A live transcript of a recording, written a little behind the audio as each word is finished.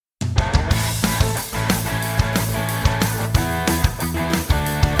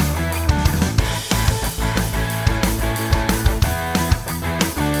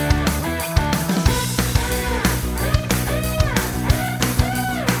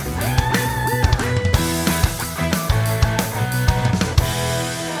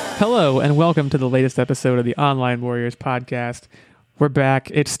Hello, and welcome to the latest episode of the Online Warriors podcast. We're back.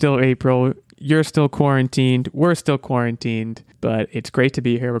 It's still April. You're still quarantined. We're still quarantined, but it's great to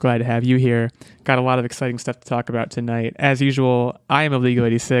be here. We're glad to have you here. Got a lot of exciting stuff to talk about tonight. As usual, I am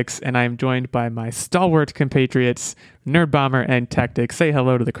Illegal86, and I am joined by my stalwart compatriots, Nerd Bomber and Tactic. Say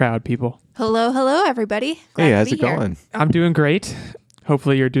hello to the crowd, people. Hello, everybody. Glad hey, how's it going? I'm doing great.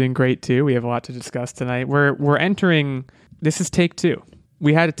 Hopefully you're doing great, too. We have a lot to discuss tonight. We're entering... This is take 2.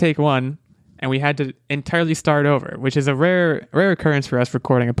 We had to take 1, and we had to entirely start over, which is a rare occurrence for us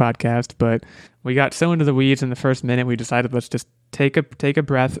recording a podcast, but we got so into the weeds in the first minute, we decided let's just take a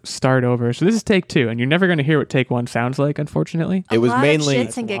breath, start over. So this is take 2, and you're never going to hear what take 1 sounds like, unfortunately. It was mainly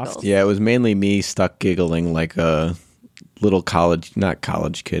shits and giggles. Yeah, it was mainly me stuck giggling like a little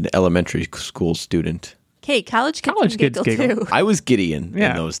elementary school student. Okay, college kids giggle too. I was Gideon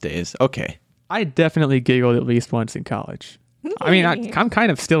in those days. Okay. I definitely giggled at least once in college. I mean, I'm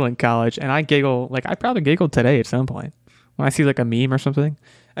kind of still in college, and I giggle, like, I probably giggled today at some point when I see, like, a meme or something.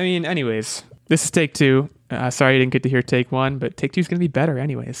 I mean, anyways, this is take 2. Sorry you didn't get to hear take 1, but take 2 is going to be better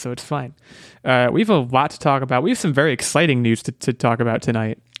anyways, so it's fine. We have a lot to talk about. We have some very exciting news to talk about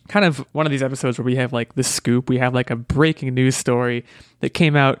tonight. Kind of one of these episodes where we have, like, the scoop. We have, like, a breaking news story that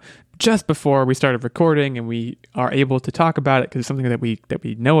came out just before we started recording, and we are able to talk about it because it's something that we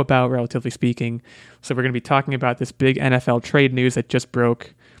know about, relatively speaking. So we're going to be talking about this big NFL trade news that just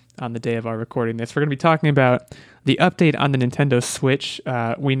broke on the day of our recording this. We're going to be talking about the update on the Nintendo Switch.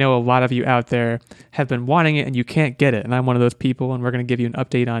 We know a lot of you out there have been wanting it and you can't get it, and I'm one of those people, and we're going to give you an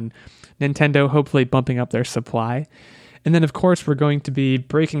update on Nintendo hopefully bumping up their supply. And then, of course, we're going to be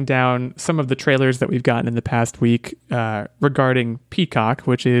breaking down some of the trailers that we've gotten in the past week regarding Peacock,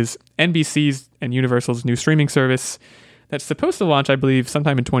 which is NBC's and Universal's new streaming service that's supposed to launch, I believe,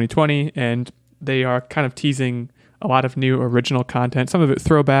 sometime in 2020. And they are kind of teasing a lot of new original content, some of it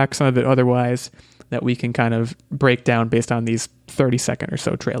throwback, some of it otherwise, that we can kind of break down based on these 30-second or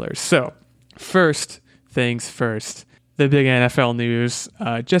so trailers. So, first things first. The big NFL news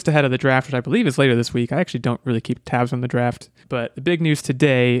just ahead of the draft, which I believe is later this week. I actually don't really keep tabs on the draft. But the big news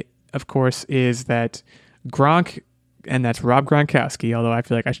today, of course, is that Gronk, and that's Rob Gronkowski, although I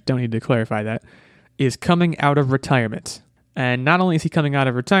feel like I don't need to clarify that, is coming out of retirement. And not only is he coming out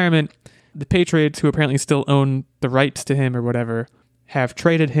of retirement, the Patriots, who apparently still own the rights to him or whatever, have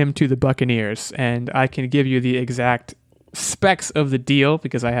traded him to the Buccaneers. And I can give you the exact specs of the deal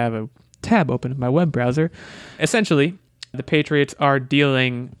because I have a tab open in my web browser. Essentially, the Patriots are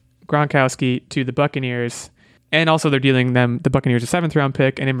dealing Gronkowski to the Buccaneers, and also they're dealing the Buccaneers a 7th round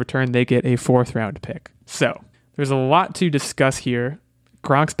pick, and in return they get a 4th round pick. So there's a lot to discuss here.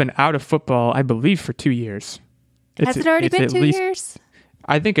 Gronk's been out of football, I believe, for 2 years. Has it already been 2 years?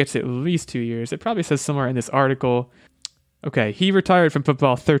 I think it's at least 2 years. It probably says somewhere in this article. Okay, he retired from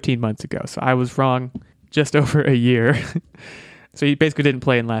football 13 months ago, so I was wrong just over a year. So he basically didn't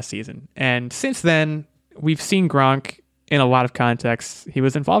play in last season. And since then, we've seen Gronk in a lot of contexts. He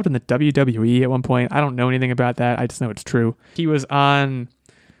was involved in the WWE at one point. I don't know anything about that. I just know it's true. He was on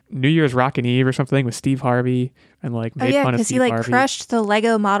New Year's Rockin' Eve or something with Steve Harvey and made fun of Steve Harvey. because he crushed the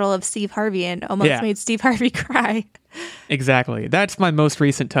Lego model of Steve Harvey and almost made Steve Harvey cry. Exactly. That's my most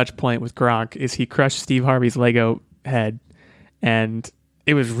recent touch point with Gronk is he crushed Steve Harvey's Lego head. And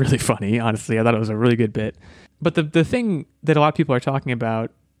it was really funny, honestly. I thought it was a really good bit. But the thing that a lot of people are talking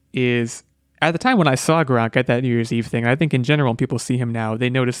about is at the time when I saw Gronk at that New Year's Eve thing, I think in general when people see him now, they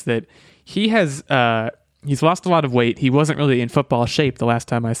notice that he has he's lost a lot of weight. He wasn't really in football shape the last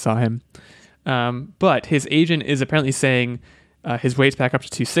time I saw him. But his agent is apparently saying his weight's back up to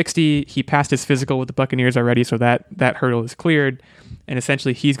 260. He passed his physical with the Buccaneers already, so that hurdle is cleared. And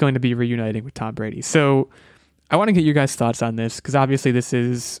essentially he's going to be reuniting with Tom Brady. So I want to get your guys' thoughts on this because obviously this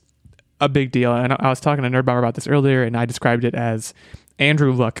is a big deal. And I was talking to Nerd Bomber about this earlier, and I described it as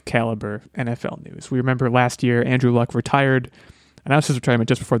Andrew Luck caliber NFL news. We remember last year, Andrew Luck retired, announced his retirement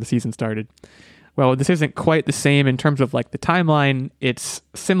just before the season started. Well, this isn't quite the same in terms of like the timeline. It's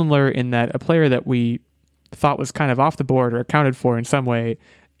similar in that a player that we thought was kind of off the board or accounted for in some way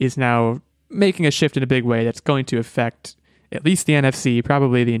is now making a shift in a big way that's going to affect at least the NFC,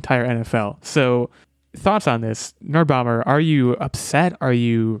 probably the entire NFL. So thoughts on this? Nerd Bomber, are you upset? Are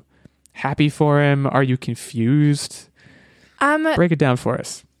you happy for him? Are you confused? Break it down for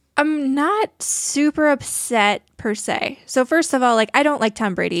us. I'm not super upset per se. So first of all, I don't like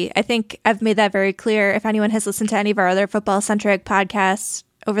Tom Brady. I think I've made that very clear. If anyone has listened to any of our other football-centric podcasts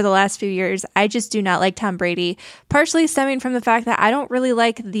over the last few years, I just do not like Tom Brady, partially stemming from the fact that I don't really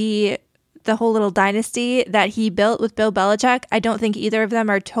like the whole little dynasty that he built with Bill Belichick. I don't think either of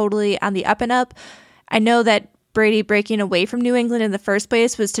them are totally on the up and up. I know that Brady breaking away from New England in the first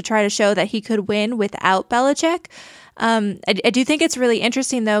place was to try to show that he could win without Belichick. I do think it's really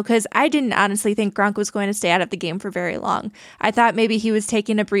interesting, though, because I didn't honestly think Gronk was going to stay out of the game for very long. I thought maybe he was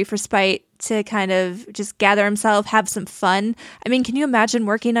taking a brief respite to kind of just gather himself, have some fun. I mean, can you imagine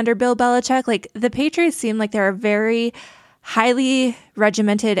working under Bill Belichick? Like, the Patriots seem like they're a very highly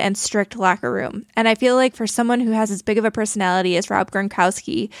regimented and strict locker room. And I feel like for someone who has as big of a personality as Rob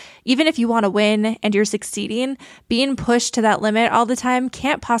Gronkowski, even if you want to win and you're succeeding, being pushed to that limit all the time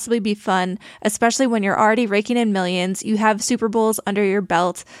can't possibly be fun, especially when you're already raking in millions. You have Super Bowls under your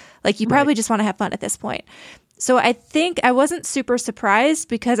belt. Like, you probably just want to have fun at this point. So I think I wasn't super surprised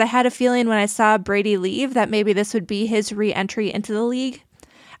because I had a feeling when I saw Brady leave that maybe this would be his re-entry into the league.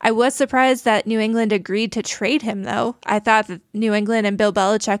 I was surprised that New England agreed to trade him, though. I thought that New England and Bill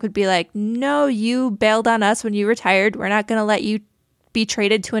Belichick would be like, no, you bailed on us when you retired. We're not going to let you be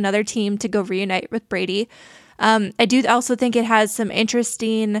traded to another team to go reunite with Brady. I do also think it has some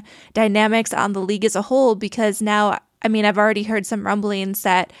interesting dynamics on the league as a whole because now, I mean, I've already heard some rumblings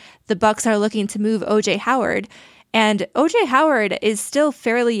that the Bucs are looking to move O.J. Howard. And O.J. Howard is still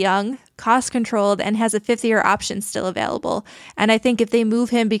fairly young, cost-controlled, and has a fifth-year option still available. And I think if they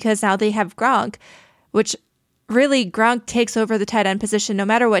move him because now they have Gronk, which really Gronk takes over the tight end position no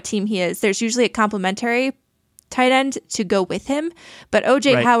matter what team he is, there's usually a complementary tight end to go with him. But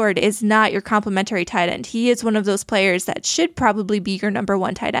O.J. Howard is not your complementary tight end. He is one of those players that should probably be your number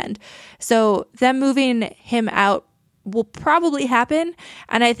one tight end. So them moving him out will probably happen.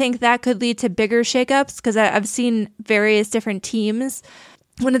 And I think that could lead to bigger shakeups because I've seen various different teams.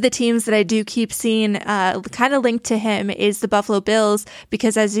 One of the teams that I do keep seeing kind of linked to him is the Buffalo Bills,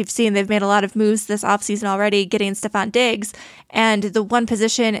 because as you've seen, they've made a lot of moves this offseason already, getting Stephon Diggs. And the one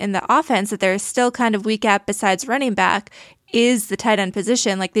position in the offense that they're still kind of weak at besides running back is the tight end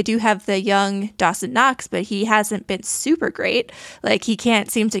position. Like, they do have the young Dawson Knox, but he hasn't been super great. Like, he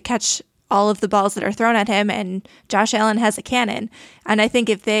can't seem to catch all of the balls that are thrown at him, and Josh Allen has a cannon. And I think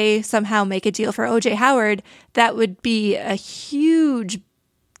if they somehow make a deal for O.J. Howard, that would be a huge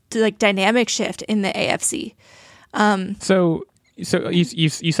dynamic shift in the AFC. So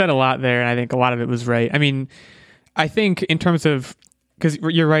you said a lot there, and I think a lot of it was right. I mean, I think in terms of, because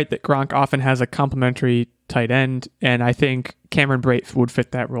you're right that Gronk often has a complementary tight end, and I think Cameron Brate would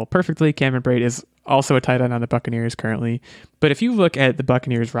fit that role perfectly. Cameron Brate is also a tight end on the Buccaneers currently. But if you look at the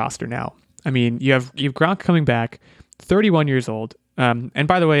Buccaneers roster now, I mean, you have Gronk coming back, 31 years old. And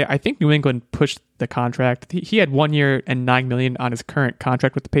by the way, I think New England pushed the contract. He had 1 year and $9 million on his current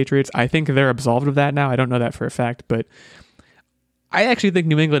contract with the Patriots. I think they're absolved of that now. I don't know that for a fact, but I actually think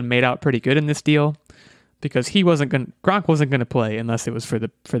New England made out pretty good in this deal because Gronk wasn't going to play unless it was for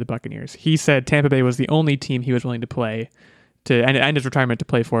the Buccaneers. He said Tampa Bay was the only team he was willing to play to end his retirement to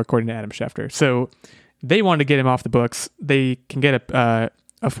play for, according to Adam Schefter. So they wanted to get him off the books. They can get a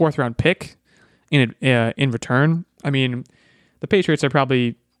fourth round pick in return. I mean, the Patriots are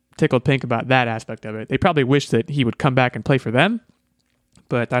probably tickled pink about that aspect of it. They probably wish that he would come back and play for them,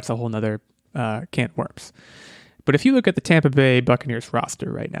 but that's a whole nother can of worms. But if you look at the Tampa Bay Buccaneers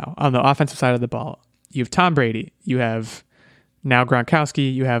roster right now, on the offensive side of the ball, you have Tom Brady, you have now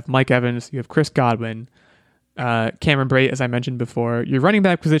Gronkowski, you have Mike Evans, you have Chris Godwin, Cameron Brate, as I mentioned before. Your running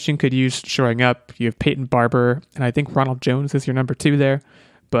back position could use shoring up. You have Peyton Barber, and I think Ronald Jones is your number 2 there.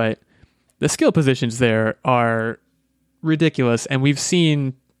 But the skill positions there are ridiculous, and we've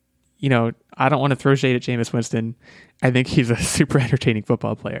seen, I don't want to throw shade at Jameis Winston. I think he's a super entertaining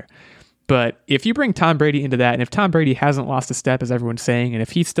football player. But if you bring Tom Brady into that, and if Tom Brady hasn't lost a step, as everyone's saying, and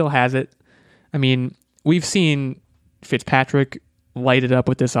if he still has it, I mean, we've seen Fitzpatrick light it up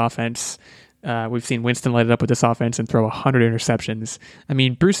with this offense. We've seen Winston light it up with this offense and throw 100 interceptions. I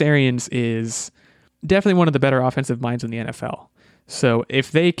mean, Bruce Arians is definitely one of the better offensive minds in the NFL. So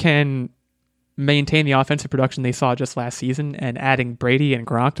if they can maintain the offensive production they saw just last season and adding Brady and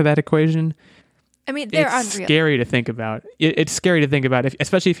Gronk to that equation, I mean, they're it's unreal. Scary to think about. It's scary to think about,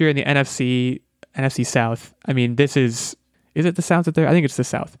 especially if you're in the NFC South. I mean, is it the South there? I think it's the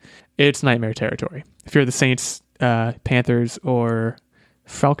South. It's nightmare territory. If you're the Saints, Panthers, or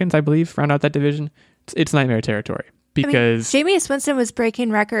Falcons, I believe, round out that division, it's nightmare territory because Jameis Winston was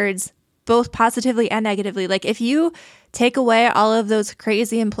breaking records both positively and negatively. Like, if you take away all of those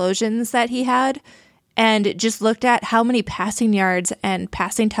crazy implosions that he had and just looked at how many passing yards and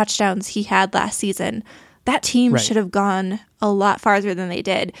passing touchdowns he had last season, that team should have gone a lot farther than they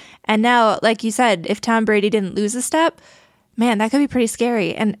did. And now, like you said, if Tom Brady didn't lose a step, man, that could be pretty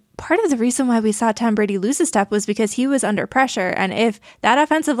scary. And part of the reason why we saw Tom Brady lose a step was because he was under pressure. And if that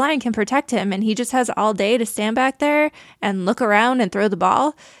offensive line can protect him and he just has all day to stand back there and look around and throw the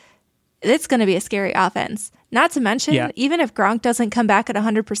ball, it's going to be a scary offense. Not to mention, even if Gronk doesn't come back at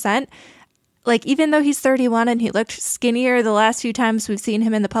 100%, like even though he's 31 and he looked skinnier the last few times we've seen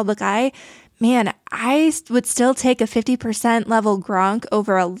him in the public eye, man, I would still take a 50% level Gronk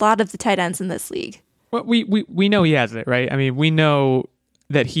over a lot of the tight ends in this league. Well, we know he has it, right? I mean, we know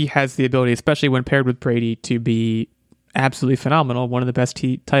that he has the ability, especially when paired with Brady, to be absolutely phenomenal, one of the best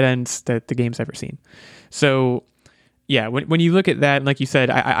tight ends that the game's ever seen. So, yeah, when you look at that, like you said,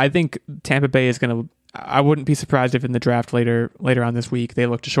 I think Tampa Bay is going to, I wouldn't be surprised if in the draft later on this week, they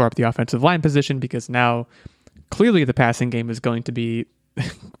look to shore up the offensive line position, because now clearly the passing game is going to be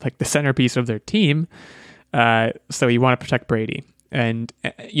like the centerpiece of their team. So you want to protect Brady. And,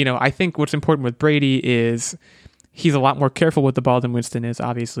 I think what's important with Brady is he's a lot more careful with the ball than Winston is,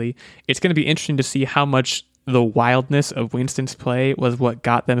 obviously. It's going to be interesting to see how much the wildness of Winston's play was what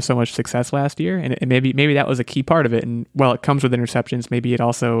got them so much success last year. And maybe that was a key part of it. And while it comes with interceptions, maybe it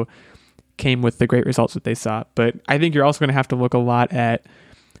also came with the great results that they saw. But I think you're also going to have to look a lot at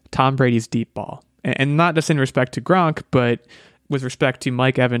Tom Brady's deep ball. And not just in respect to Gronk, but with respect to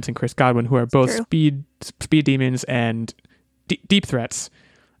Mike Evans and Chris Godwin, who are both speed demons and deep threats.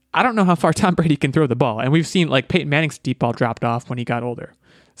 I don't know how far Tom Brady can throw the ball. And we've seen like Peyton Manning's deep ball dropped off when he got older.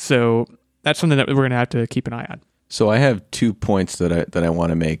 So that's something that we're going to have to keep an eye on. So I have 2 points that I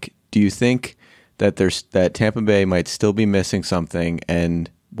want to make. Do you think that that Tampa Bay might still be missing something? And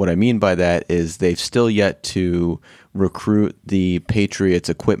what I mean by that is they've still yet to recruit the Patriots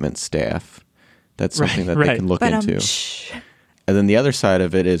equipment staff. That's something that they can look into. And then the other side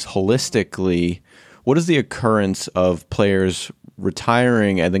of it is holistically, what is the occurrence of players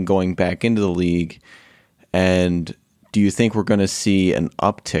retiring and then going back into the league? And do you think we're going to see an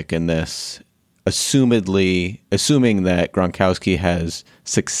uptick in this, assuming that Gronkowski has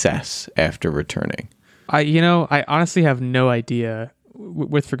success after returning? I honestly have no idea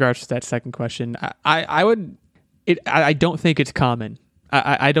with regards to that second question. I don't think it's common.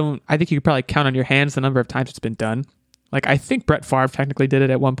 I think you could probably count on your hands the number of times it's been done. Like, I think Brett Favre technically did it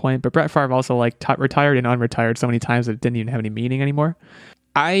at one point, but Brett Favre also retired and unretired so many times that it didn't even have any meaning anymore.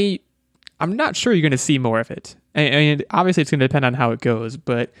 I'm not sure you're going to see more of it. And obviously it's going to depend on how it goes,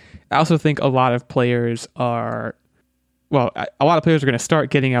 but I also think a lot of players are going to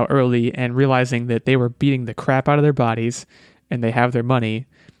start getting out early and realizing that they were beating the crap out of their bodies and they have their money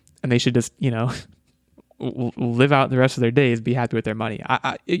and they should just, live out the rest of their days, be happy with their money.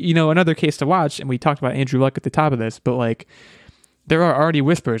 Another case to watch, and we talked about Andrew Luck at the top of this, but like there are already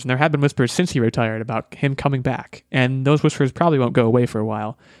whispers, and there have been whispers since he retired about him coming back, and those whispers probably won't go away for a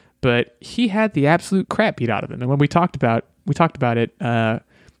while. But he had the absolute crap beat out of him, and when we talked about it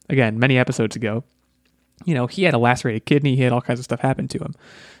again many episodes ago. He had a lacerated kidney. He had all kinds of stuff happen to him.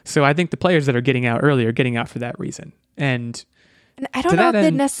 So I think the players that are getting out early are getting out for that reason. And I don't know if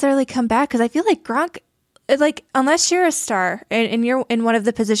they'd necessarily come back, because I feel like Gronk, like, unless you're a star and you're in one of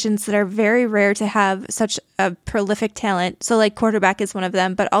the positions that are very rare to have such a prolific talent, so like quarterback is one of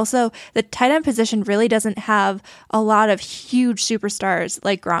them, but also the tight end position really doesn't have a lot of huge superstars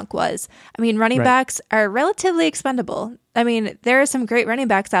like Gronk was. I mean, running backs are relatively expendable. I mean, there are some great running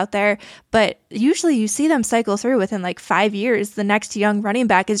backs out there, but usually you see them cycle through within like 5 years. The next young running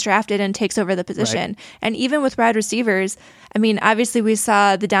back is drafted and takes over the position. Right. And even with wide receivers, I mean, obviously we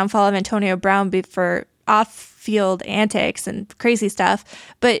saw the downfall of Antonio Brown for off-field antics and crazy stuff,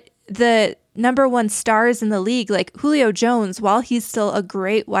 but the number one stars in the league, like Julio Jones, while he's still a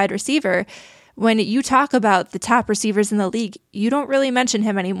great wide receiver, when you talk about the top receivers in the league, you don't really mention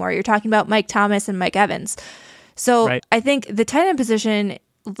him anymore. You're talking about Mike Thomas and Mike Evans. So I think the tight end position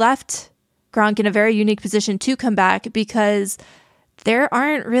left Gronk in a very unique position to come back, because there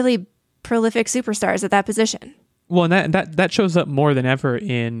aren't really prolific superstars at that position. Well, and that shows up more than ever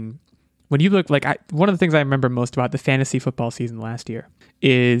in when you look like one of the things I remember most about the fantasy football season last year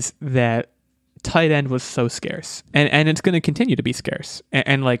is that tight end was so scarce, and it's going to continue to be scarce.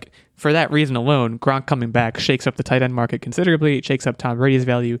 And like for that reason alone, Gronk coming back shakes up the tight end market considerably. It shakes up Tom Brady's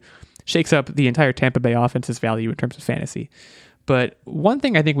value, shakes up the entire Tampa Bay offense's value in terms of fantasy. But one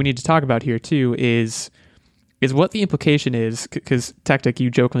thing I think we need to talk about here too is what the implication is, because Tactic,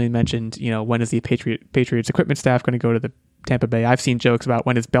 you jokingly mentioned, when is the Patriots equipment staff going to go to the Tampa Bay? I've seen jokes about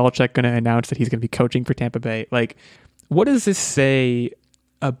when is Belichick going to announce that he's going to be coaching for Tampa Bay. Like, what does this say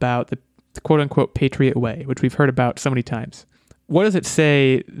about the quote-unquote Patriot way, which we've heard about so many times? What does it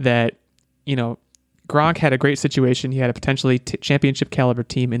say that, Gronk had a great situation. He had a potentially championship caliber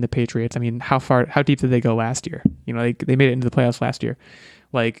team in the Patriots. I mean, how deep did they go last year? They made it into the playoffs last year.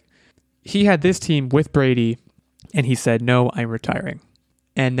 Like, he had this team with Brady, and he said, "No, I'm retiring."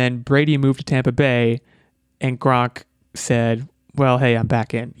 And then Brady moved to Tampa Bay, and Gronk said, "Well, hey, I'm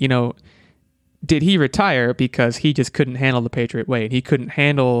back in." did he retire because he just couldn't handle the Patriot way, and he couldn't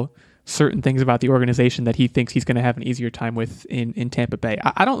handle certain things about the organization that he thinks he's going to have an easier time with in Tampa Bay?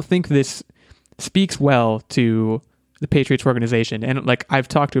 I don't think this speaks well to the Patriots organization. And like, I've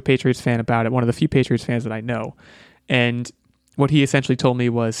talked to a Patriots fan about it, one of the few Patriots fans that I know. And what he essentially told me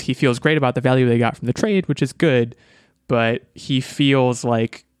was he feels great about the value they got from the trade, which is good, but he feels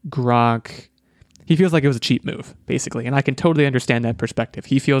like he feels like it was a cheap move, basically. And I can totally understand that perspective.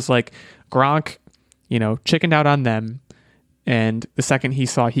 He feels like Gronk, chickened out on them. And the second he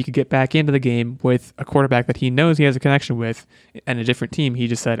saw he could get back into the game with a quarterback that he knows he has a connection with and a different team, he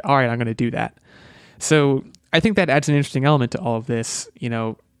just said, all right, I'm going to do that. So I think that adds an interesting element to all of this.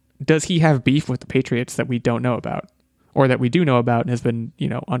 Does he have beef with the Patriots that we don't know about, or that we do know about and has been,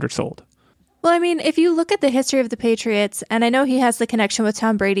 undersold? Well, I mean, if you look at the history of the Patriots, and I know he has the connection with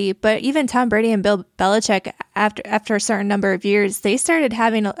Tom Brady, but even Tom Brady and Bill Belichick, after a certain number of years, they started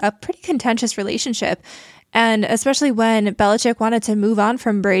having a pretty contentious relationship. And especially when Belichick wanted to move on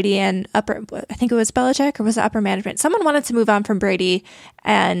from Brady and I think it was Belichick, or was it upper management? Someone wanted to move on from Brady,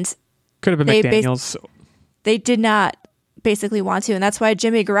 and could have been McDaniels. They did not basically want to, and that's why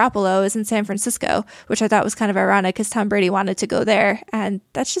Jimmy Garoppolo is in San Francisco, which I thought was kind of ironic because Tom Brady wanted to go there, and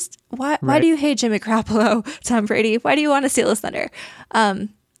that's just why do you hate Jimmy Garoppolo, Tom Brady? Why do you want to steal his thunder?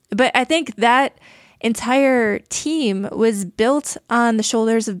 But I think that entire team was built on the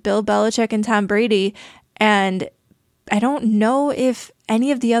shoulders of Bill Belichick and Tom Brady, and I don't know if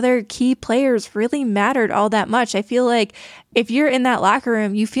any of the other key players really mattered all that much. I feel like if you're in that locker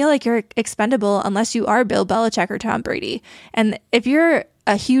room, you feel like you're expendable unless you are Bill Belichick or Tom Brady. And if you're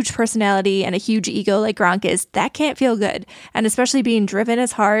a huge personality and a huge ego like Gronk is, that can't feel good. And especially being driven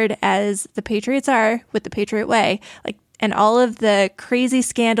as hard as the Patriots are with the Patriot way, and all of the crazy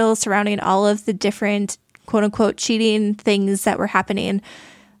scandals surrounding all of the different quote unquote cheating things that were happening.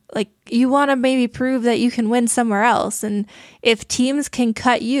 You want to maybe prove that you can win somewhere else. And if teams can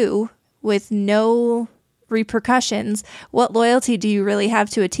cut you with no repercussions, what loyalty do you really have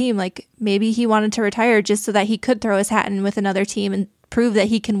to a team? Maybe he wanted to retire just so that he could throw his hat in with another team and prove that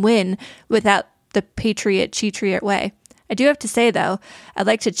he can win without the Patriot cheat way. I do have to say, though, I'd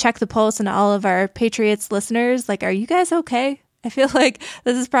like to check the pulse on all of our Patriots listeners. Are you guys okay? I feel like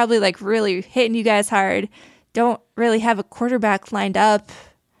this is probably really hitting you guys hard. Don't really have a quarterback lined up.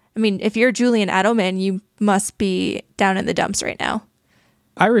 I mean, if you're Julian Edelman, you must be down in the dumps right now.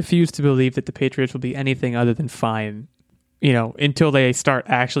 I refuse to believe that the Patriots will be anything other than fine, until they start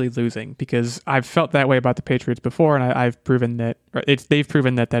actually losing, because I've felt that way about the Patriots before, and I've proven that they've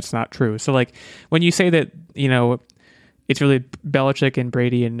proven that that's not true. So when you say that, it's really Belichick and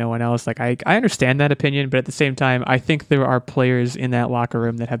Brady and no one else, I understand that opinion, but at the same time, I think there are players in that locker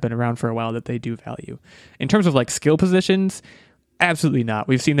room that have been around for a while that they do value. In terms of skill positions, absolutely not.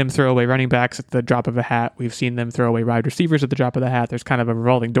 We've seen them throw away running backs at the drop of a hat. We've seen them throw away wide receivers at the drop of the hat. There's kind of a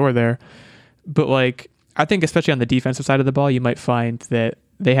revolving door there. But I think especially on the defensive side of the ball, you might find that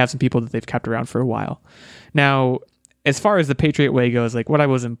they have some people that they've kept around for a while. Now, as far as the Patriot way goes, what I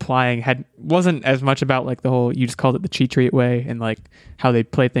was implying wasn't as much about the whole, you just called it the Cheatriot way and how they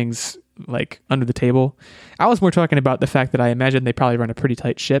play things under the table. I was more talking about the fact that I imagine they probably run a pretty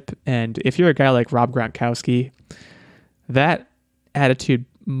tight ship. And if you're a guy like Rob Gronkowski, that attitude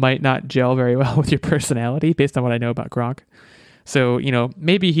might not gel very well with your personality based on what I know about Gronk. So,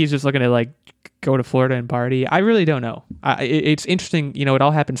 maybe he's just looking to go to Florida and party. I really don't know. It's interesting. It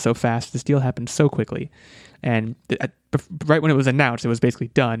all happened so fast. This deal happened so quickly. And right when it was announced, it was basically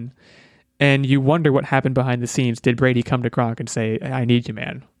done. And you wonder what happened behind the scenes. Did Brady come to Gronk and say, I need you,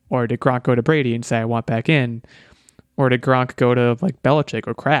 man? Or did Gronk go to Brady and say, I want back in? Or did Gronk go to Belichick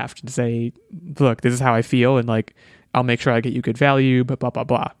or Kraft and say, look, this is how I feel, and I'll make sure I get you good value, but blah, blah,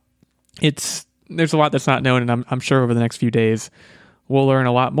 blah. There's a lot that's not known, and I'm sure over the next few days we'll learn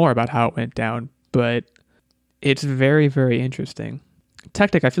a lot more about how it went down, but it's very, very interesting.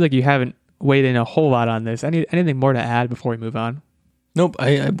 Tactic, I feel like you haven't weighed in a whole lot on this. Anything more to add before we move on? Nope,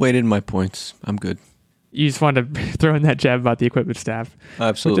 I weighed in my points. I'm good. You just wanted to throw in that jab about the equipment staff.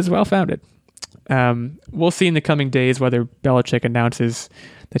 Absolutely. Which is well-founded. We'll see in the coming days whether Belichick announces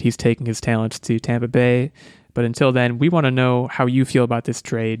that he's taking his talents to Tampa Bay. But until then, we want to know how you feel about this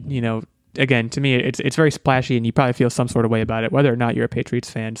trade. Again, to me, it's very splashy, and you probably feel some sort of way about it, whether or not you're a Patriots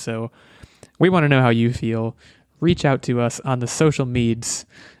fan. So we want to know how you feel. Reach out to us on the social medias.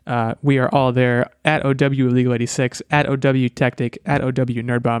 We are all there at OW Illegal 86, at OW Tactic, at OW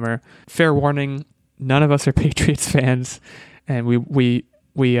Nerdbomber. Fair warning, none of us are Patriots fans, and we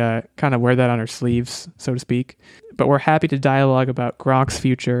kind of wear that on our sleeves, so to speak. But we're happy to dialogue about Gronk's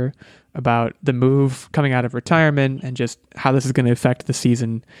future, about the move coming out of retirement, and just how this is going to affect the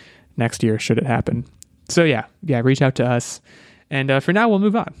season next year should it happen. So yeah, reach out to us. And for now, we'll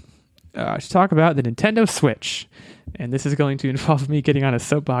move on to talk about the Nintendo Switch. And this is going to involve me getting on a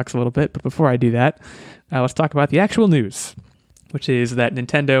soapbox a little bit. But before I do that, let's talk about the actual news, which is that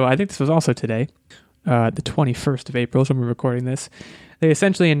Nintendo, I think this was also today, the 21st of April, so when we're recording this, they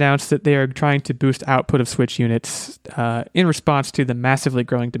essentially announced that they are trying to boost output of Switch units in response to the massively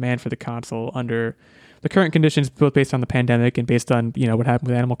growing demand for the console under the current conditions, both based on the pandemic and based on, what happened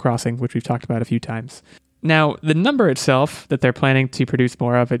with Animal Crossing, which we've talked about a few times. Now, the number itself that they're planning to produce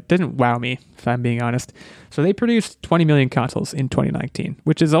more of, it didn't wow me, if I'm being honest. So they produced 20 million consoles in 2019,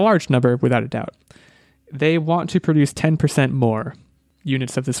 which is a large number without a doubt. They want to produce 10% more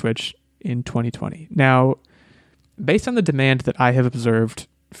units of the Switch in 2020. Now, based on the demand that I have observed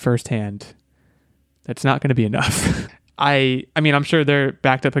firsthand, that's not going to be enough. I mean, I'm sure they're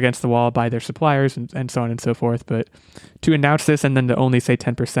backed up against the wall by their suppliers and so on and so forth, but to announce this and then to only say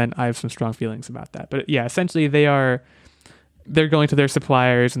 10%, I have some strong feelings about that. But yeah, essentially they're going to their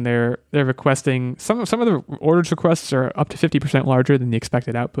suppliers and they're requesting, some of the orders requests are up to 50% larger than the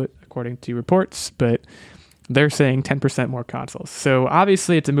expected output, according to reports, but they're saying 10% more consoles. So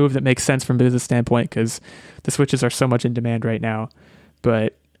obviously it's a move that makes sense from a business standpoint because the Switches are so much in demand right now.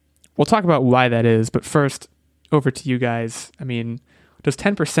 But we'll talk about why that is. But first, over to you guys. I mean, does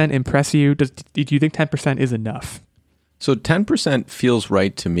 10% impress you? Do you think 10% is enough? So 10% feels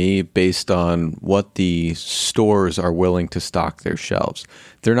right to me based on what the stores are willing to stock their shelves.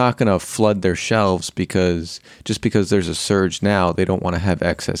 They're not going to flood their shelves because there's a surge now, they don't want to have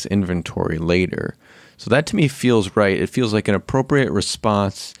excess inventory later. So that to me feels right. It feels like an appropriate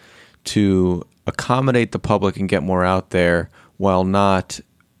response to accommodate the public and get more out there while not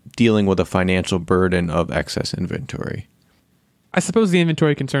dealing with a financial burden of excess inventory. I suppose the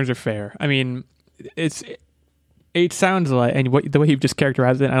inventory concerns are fair. I mean, it sounds like, and the way you've just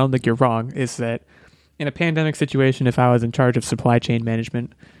characterized it, I don't think you're wrong, is that in a pandemic situation, if I was in charge of supply chain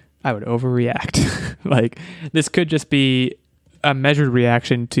management, I would overreact. Like, this could just be a measured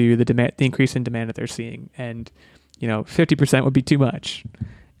reaction to the increase in demand that they're seeing. And, 50% would be too much.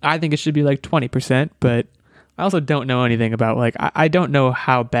 I think it should be like 20%, but I also don't know anything about, I don't know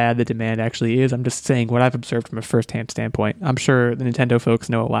how bad the demand actually is. I'm just saying what I've observed from a firsthand standpoint. I'm sure the Nintendo folks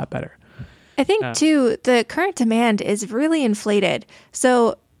know a lot better. I think, too, the current demand is really inflated.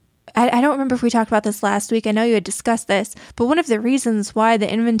 So I don't remember if we talked about this last week. I know you had discussed this, but one of the reasons why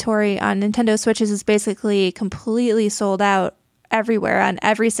the inventory on Nintendo Switches is basically completely sold out everywhere on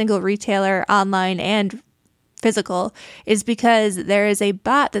every single retailer, online and physical, is because there is a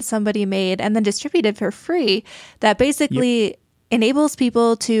bot that somebody made and then distributed for free that basically enables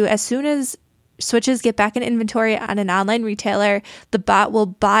people to, as soon as Switches get back in inventory on an online retailer, the bot will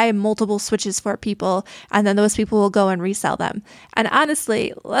buy multiple Switches for people, and then those people will go and resell them. And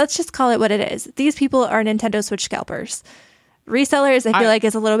honestly, let's just call it what it is. These people are Nintendo Switch scalpers. Resellers, I feel like,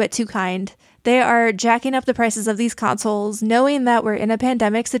 is a little bit too kind. They are jacking up the prices of these consoles, knowing that we're in a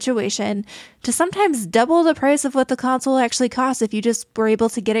pandemic situation, to sometimes double the price of what the console actually costs if you just were able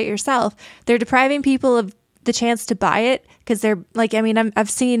to get it yourself. They're depriving people of the chance to buy it because they're like, I mean, I've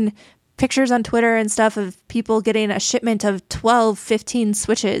seen pictures on Twitter and stuff of people getting a shipment of 12, 15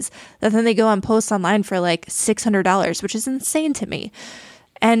 Switches that then they go and post online for like $600, which is insane to me.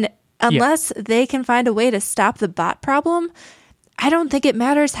 And unless they can find a way to stop the bot problem, I don't think it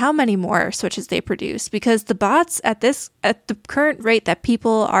matters how many more Switches they produce, because the bots at the current rate that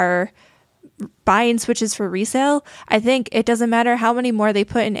people are buying Switches for resale, I think it doesn't matter how many more they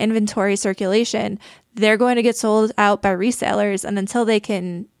put in inventory circulation, they're going to get sold out by resellers. And until they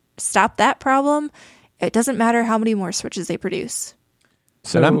can stop that problem, it doesn't matter how many more Switches they produce.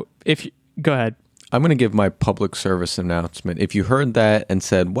 So go ahead. I'm going to give my public service announcement. If you heard that and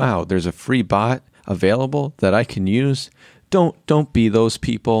said, wow, there's a free bot available that I can use, don't be those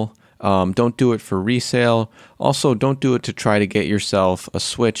people. Don't do it for resale. Also, don't do it to try to get yourself a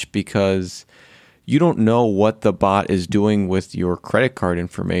Switch, because you don't know what the bot is doing with your credit card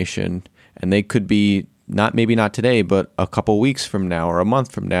information. And they could be, maybe not today, but a couple weeks from now or a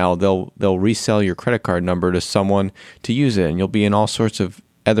month from now, they'll resell your credit card number to someone to use it, and you'll be in all sorts of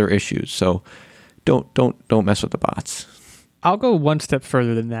other issues. So don't mess with the bots. I'll go one step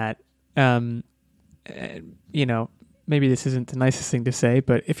further than that. Maybe this isn't the nicest thing to say,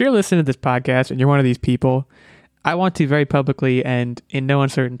 but if you're listening to this podcast and you're one of these people, I want to very publicly and in no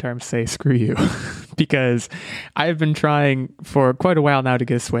uncertain terms say screw you, because I've been trying for quite a while now to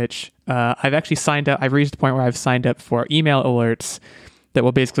get a Switch. I've actually signed up. I've reached the point where I've signed up for email alerts that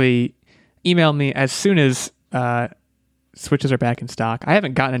will basically email me as soon as Switches are back in stock. I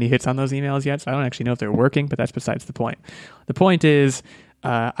haven't gotten any hits on those emails yet, so I don't actually know if they're working, but that's besides the point. The point is,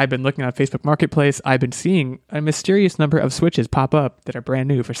 I've been looking on Facebook Marketplace. I've been seeing a mysterious number of Switches pop up that are brand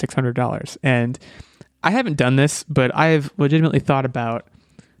new for $600. And I haven't done this, but I've legitimately thought about,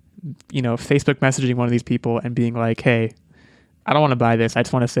 Facebook messaging one of these people and being like, hey, I don't want to buy this. I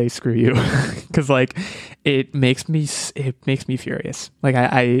just want to say screw you, because like it makes me furious. Like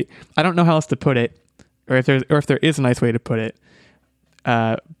I don't know how else to put it, or if there is a nice way to put it.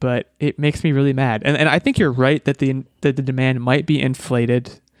 But it makes me really mad. And I think you're right that the demand might be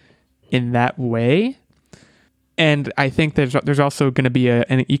inflated in that way. And I think there's also going to be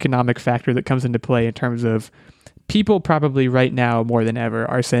an economic factor that comes into play in terms of people probably right now more than ever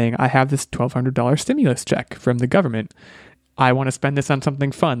are saying, I have this $1,200 stimulus check from the government. I want to spend this on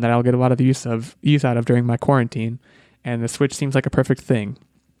something fun that I'll get a lot of use out of during my quarantine. And the Switch seems like a perfect thing.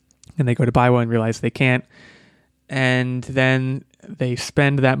 And they go to buy one and realize they can't. And then they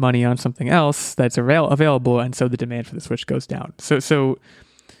spend that money on something else that's available, and so the demand for the Switch goes down. So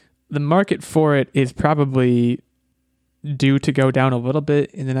the market for it is probably due to go down a little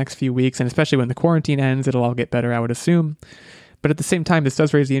bit in the next few weeks, and especially when the quarantine ends, it'll all get better, I would assume. But at the same time, this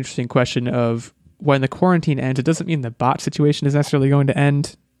does raise the interesting question of when the quarantine ends, it doesn't mean the bot situation is necessarily going to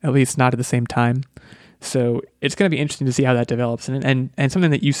end, at least not at the same time. So it's going to be interesting to see how that develops. And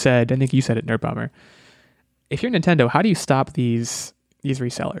something that you said, I think you said it, Nerdbomber, if you're Nintendo, how do you stop these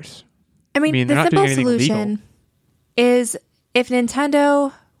resellers? I mean the simple solution is if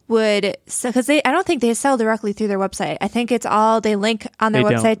Nintendo would, because I don't think they sell directly through their website. I think it's all they link on their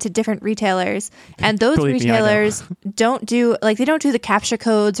website to different retailers, and those retailers don't do the captcha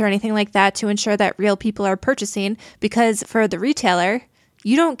codes or anything like that to ensure that real people are purchasing. Because for the retailer,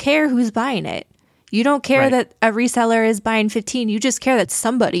 you don't care who's buying it. You don't care that a reseller is buying 15. You just care that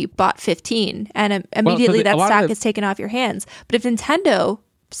somebody bought 15, and immediately that stock is taken off your hands. But if Nintendo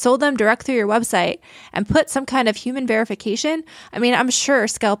sold them direct through your website and put some kind of human verification, I mean, I'm sure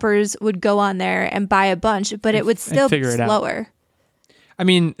scalpers would go on there and buy a bunch, but it would still be slower. I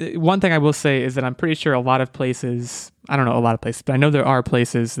mean, one thing I will say is that I'm pretty sure a lot of places, I don't know a lot of places, but I know there are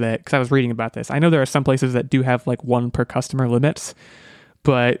places that, because I was reading about this, I know there are some places that do have like one per customer limits,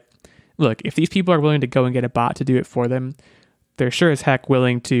 but look, if these people are willing to go and get a bot to do it for them, they're sure as heck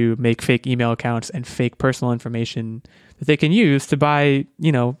willing to make fake email accounts and fake personal information that they can use to buy,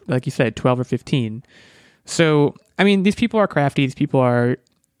 like you said, 12 or 15. So, I mean, these people are crafty. These people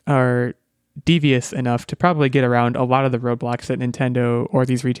are devious enough to probably get around a lot of the roadblocks that Nintendo or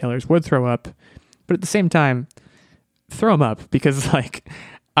these retailers would throw up. But at the same time, throw them up, because like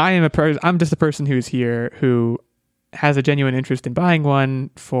I'm just a person who's here who has a genuine interest in buying one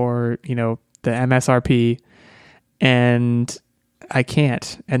for, the MSRP, and I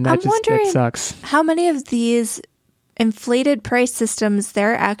can't. And that sucks. How many of these inflated price systems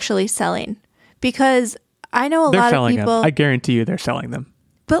they're actually selling? Because I know a lot of people... Them. I guarantee you they're selling them.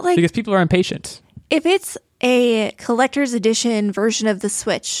 But because people are impatient. If it's a collector's edition version of the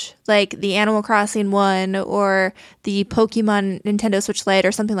Switch, like the Animal Crossing one or the Pokemon Nintendo Switch Lite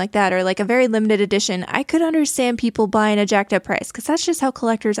or something like that, or like a very limited edition, I could understand people buying a jacked up price, because that's just how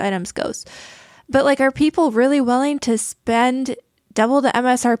collector's items goes. But like, are people really willing to spend double the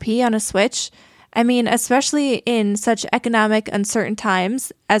MSRP on a Switch? I mean, especially in such economic uncertain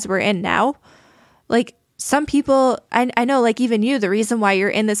times as we're in now. Like, some people, I know, like even you, the reason why you're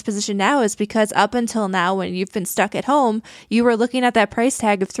in this position now is because up until now, when you've been stuck at home, you were looking at that price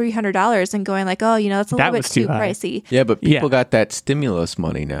tag of $300 and going like, oh, that's a little bit too pricey. Yeah, but people got that stimulus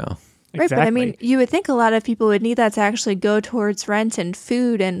money now. Right, exactly. But I mean, you would think a lot of people would need that to actually go towards rent and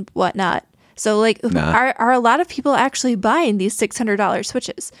food and whatnot. So like, are a lot of people actually buying these $600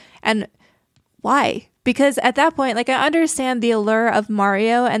 Switches? And why? Because at that point, like, I understand the allure of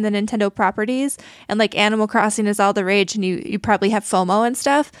Mario and the Nintendo properties, and like Animal Crossing is all the rage, and you probably have FOMO and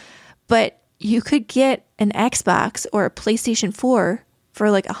stuff, but you could get an Xbox or a PlayStation 4 for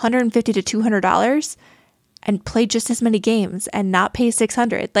like $150 to $200 and play just as many games and not pay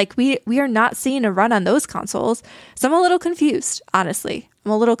 $600. Like, we are not seeing a run on those consoles. So I'm a little confused, honestly.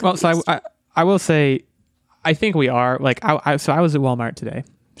 I'm a little confused. Well, so I will say, I think we are. Like, I was at Walmart today.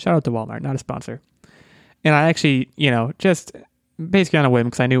 Shout out to Walmart, not a sponsor. And I actually, just basically on a whim,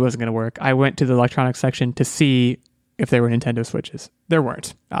 because I knew it wasn't going to work, I went to the electronics section to see if there were Nintendo Switches. There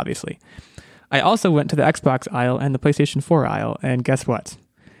weren't, obviously. I also went to the Xbox aisle and the PlayStation 4 aisle, and guess what?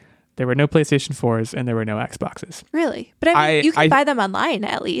 There were no PlayStation 4s and there were no Xboxes. Really? But I mean, you can buy them online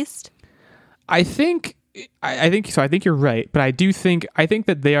at least. I think so. I think you're right, but I think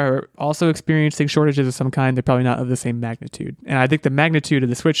that they are also experiencing shortages of some kind. They're probably not of the same magnitude, and I think the magnitude of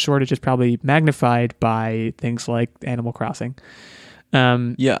the Switch shortage is probably magnified by things like Animal Crossing.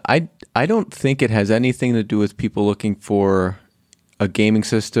 I don't think it has anything to do with people looking for a gaming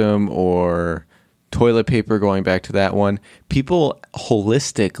system or toilet paper, going back to that one, people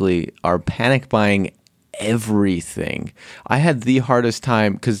holistically are panic buying everything. I had the hardest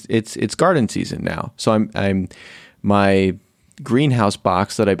time because it's garden season now. So I'm my greenhouse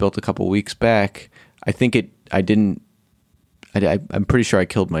box that I built a couple weeks back. I'm pretty sure I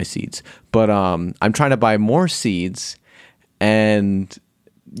killed my seeds, but I'm trying to buy more seeds, and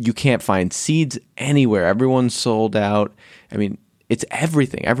you can't find seeds anywhere. Everyone's sold out. I mean, it's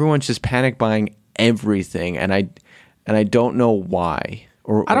everything. Everyone's just panic buying everything, and I don't know why.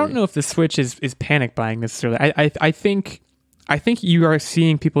 I don't know if the Switch is panic buying necessarily. I think you are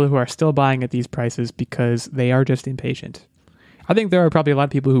seeing people who are still buying at these prices because they are just impatient. I think there are probably a lot of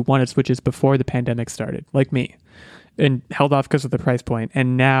people who wanted Switches before the pandemic started, like me, and held off because of the price point.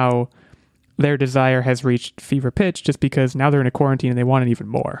 And now their desire has reached fever pitch just because now they're in a quarantine and they want it even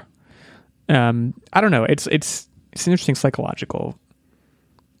more. I don't know. It's an interesting psychological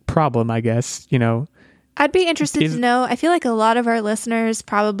problem, I guess, you know. I'd be interested to know. I feel like a lot of our listeners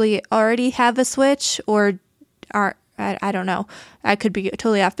probably already have a Switch or are, I don't know. I could be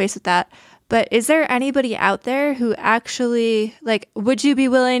totally off base with that. But is there anybody out there who actually, like, would you be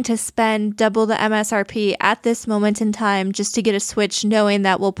willing to spend double the MSRP at this moment in time just to get a Switch, knowing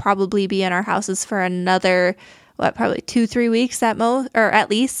that we'll probably be in our houses for another, probably 2-3 weeks at most, or at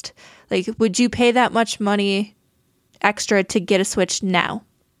least? Like, would you pay that much money extra to get a Switch now?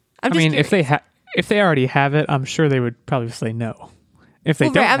 If they already have it, I'm sure they would probably say no. If they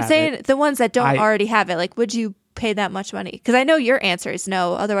don't, I'm saying the ones that don't already have it, like, would you pay that much money? Because I know your answer is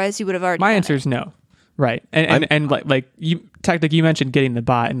no. Otherwise, you would have already. My answer is no. Right, and like you, tactic. You mentioned getting the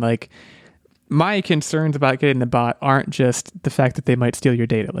bot, and like my concerns about getting the bot aren't just the fact that they might steal your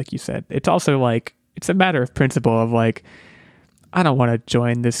data, like you said. It's also like it's a matter of principle of like, I don't want to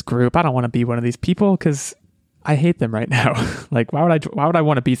join this group. I don't want to be one of these people because I hate them right now. Like, why would I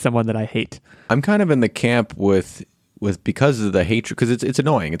want to be someone that I hate? I'm kind of in the camp with because of the hatred, because it's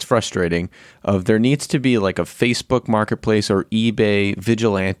annoying, it's frustrating. Of there needs to be like a Facebook Marketplace or eBay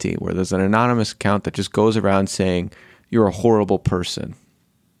vigilante where there's an anonymous account that just goes around saying you're a horrible person.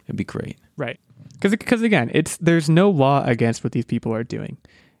 It'd be great, right? Because again, there's no law against what these people are doing.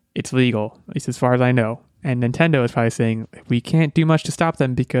 It's legal, at least as far as I know. And Nintendo is probably saying we can't do much to stop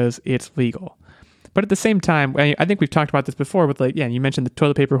them because it's legal. But at the same time, I think we've talked about this before with like, yeah, you mentioned the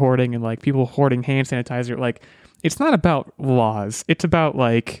toilet paper hoarding and like people hoarding hand sanitizer. Like, it's not about laws. It's about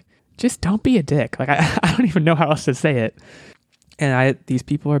like, just don't be a dick. Like, I don't even know how else to say it. And these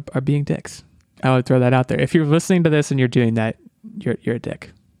people are being dicks. I would throw that out there. If you're listening to this and you're doing that, you're a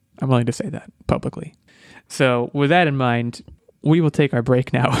dick. I'm willing to say that publicly. So with that in mind, we will take our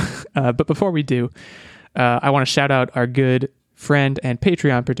break now. But before we do, I want to shout out our good friend and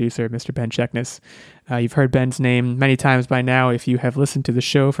Patreon producer, Mr. Ben Checkness. You've heard Ben's name many times by now if you have listened to the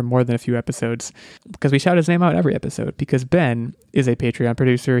show for more than a few episodes, because we shout his name out every episode, because Ben is a Patreon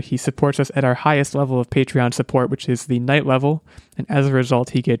producer. He supports us at our highest level of Patreon support, which is the night level, and as a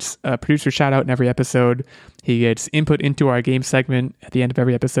result, he gets a producer shout out in every episode. He gets input into our game segment at the end of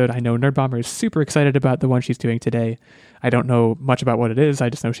every episode. I know Nerd Bomber is super excited about the one she's doing today. I don't know much about what it is. I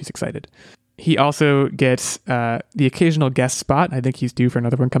just know she's excited. He also gets the occasional guest spot. I think he's due for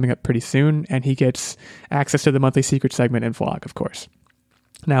another one coming up pretty soon. And he gets access to the monthly secret segment and vlog, of course.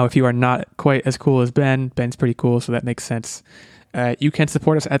 Now, if you are not quite as cool as Ben's pretty cool, so that makes sense. You can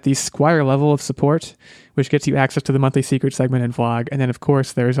support us at the Squire level of support, which gets you access to the monthly secret segment and vlog. And then, of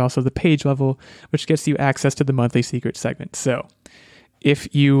course, there is also the page level, which gets you access to the monthly secret segment. So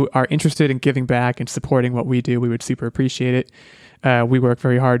if you are interested in giving back and supporting what we do, we would super appreciate it. We work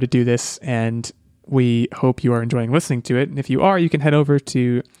very hard to do this, and we hope you are enjoying listening to it. And if you are, you can head over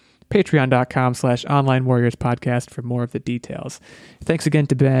to patreon.com/onlinewarriorspodcast for more of the details. Thanks again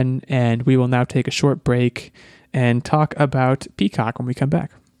to Ben, and we will now take a short break and talk about Peacock when we come back.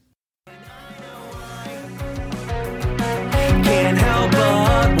 Can't help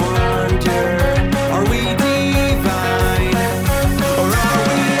but wonder, are we divine, or are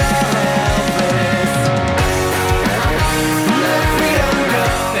we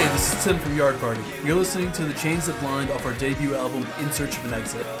Hey, this is Tim from Yard Party. You're listening to The Chains That Blind off our debut album, In Search of an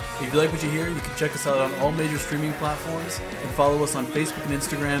Exit. If you like what you hear, you can check us out on all major streaming platforms and follow us on Facebook and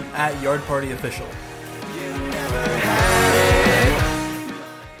Instagram at Yard Party Official.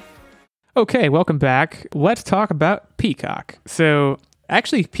 Okay, welcome back. Let's talk about Peacock. So,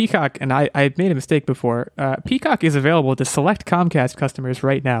 actually, Peacock, and I made a mistake before, Peacock is available to select Comcast customers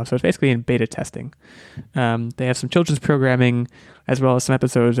right now, so it's basically in beta testing. They have some children's programming, as well as some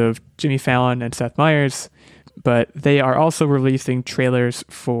episodes of Jimmy Fallon and Seth Meyers, but they are also releasing trailers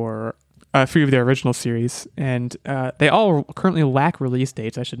for a few of their original series, and they all currently lack release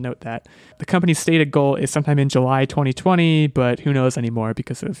dates. I should note that. The company's stated goal is sometime in July 2020, but who knows anymore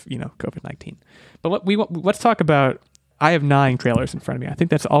because of, COVID-19. But let's talk about, I have 9 trailers in front of me. I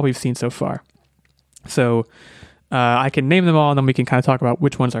think that's all we've seen so far. So I can name them all, and then we can kind of talk about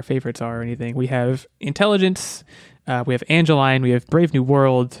which ones our favorites are or anything. We have Intelligence, we have Angeline, we have Brave New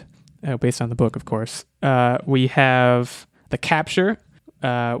World, based on the book, of course. We have The Capture,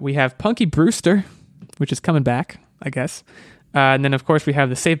 we have Punky Brewster, which is coming back, I guess. And then, of course, we have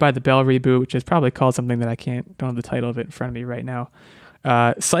the Saved by the Bell reboot, which is probably called something that don't have the title of it in front of me right now.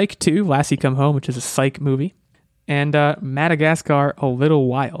 Psych 2, Lassie Come Home, which is a psych movie. And Madagascar, A Little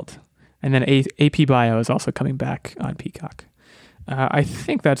Wild. And then AP Bio is also coming back on Peacock. I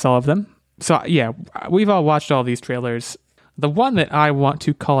think that's all of them. So, yeah, we've all watched all these trailers. The one that I want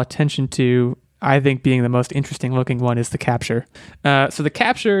to call attention to, I think being the most interesting looking one, is The Capture. So The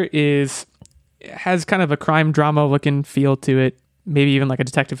Capture has kind of a crime drama looking feel to it, maybe even like a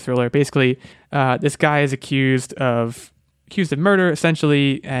detective thriller. Basically, this guy is accused of murder,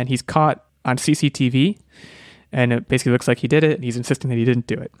 essentially, and he's caught on CCTV, and it basically looks like he did it, and he's insisting that he didn't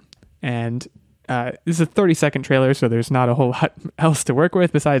do it. And this is a 30-second trailer, so there's not a whole lot else to work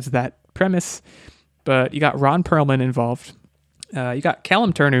with besides that premise. But you got Ron Perlman involved. You got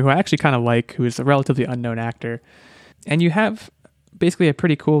Callum Turner, who I actually kind of like, who is a relatively unknown actor. And you have basically a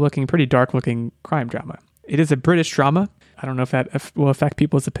pretty cool-looking, pretty dark-looking crime drama. It is a British drama. I don't know if that will affect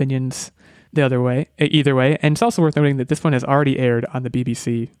people's opinions either way. And it's also worth noting that this one has already aired on the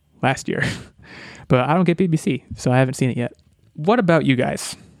BBC last year. But I don't get BBC, so I haven't seen it yet. What about you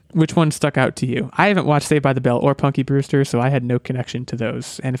guys? Which one stuck out to you? I haven't watched Saved by the Bell or Punky Brewster, so I had no connection to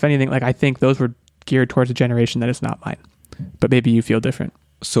those. And if anything, I think those were geared towards a generation that is not mine. But maybe you feel different.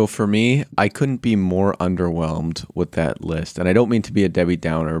 So for me, I couldn't be more underwhelmed with that list. And I don't mean to be a Debbie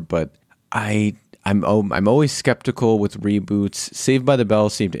Downer, but I'm always skeptical with reboots. Saved by the Bell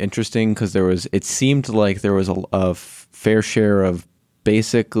seemed interesting because it seemed like there was a fair share of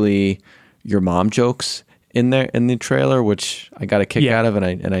basically your mom jokes in the trailer, which I got a kick out of,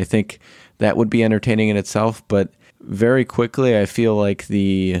 and I think that would be entertaining in itself. But very quickly, I feel like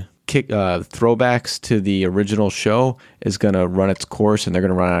the throwbacks to the original show is going to run its course, and they're going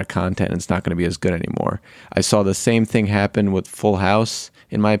to run out of content, and it's not going to be as good anymore. I saw the same thing happen with Full House.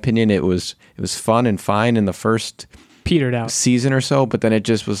 In my opinion, it was fun and fine in the first petered out season or so, but then it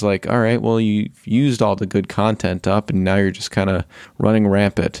just was like, all right, well, you've used all the good content up, and now you're just kind of running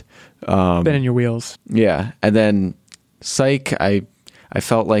rampant. Spinning your wheels. Yeah. And then Psych, I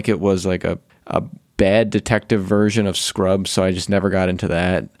felt like it was like a bad detective version of Scrubs, so I just never got into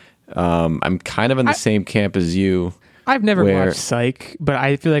that. I'm kind of in the same camp as you. I've never watched Psych, but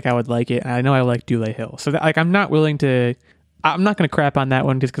I feel like I would like it, and I know I like Dule Hill. So I'm not going to crap on that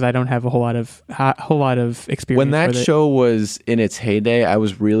one just because I don't have a whole lot of experience. When that show was in its heyday, I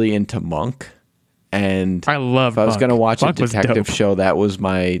was really into Monk, and I love. If I was going to watch a detective show, that was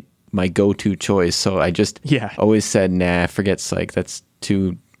my go-to choice. So I just always said, nah, forget Psych. That's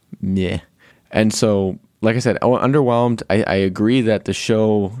too meh. And so, like I said, underwhelmed. I agree that the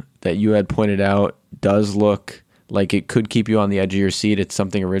show that you had pointed out does look like it could keep you on the edge of your seat. It's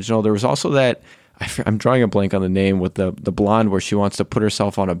something original. There was also that, I'm drawing a blank on the name, with the blonde where she wants to put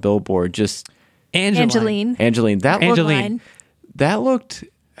herself on a billboard. Just Angeline. That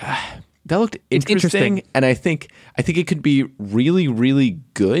looked interesting, and I think it could be really, really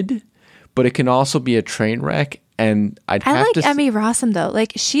good, but it can also be a train wreck. And I like Emmy Rossum though.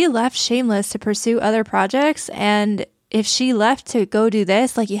 Like, she left Shameless to pursue other projects, and if she left to go do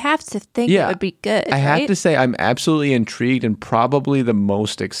this, you have to think it would be good. I have to say, I'm absolutely intrigued and probably the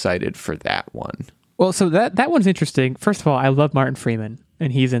most excited for that one. Well, so that one's interesting. First of all, I love Martin Freeman,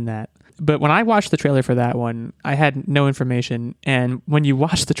 and he's in that. But when I watched the trailer for that one, I had no information. And when you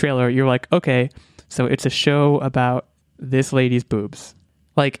watch the trailer, you're like, okay, so it's a show about this lady's boobs.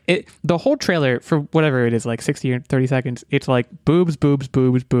 The whole trailer, for whatever it is, 60 or 30 seconds, it's like boobs, boobs,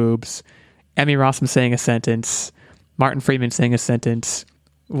 boobs, boobs. Emmy Rossum saying a sentence, Martin Freeman saying a sentence,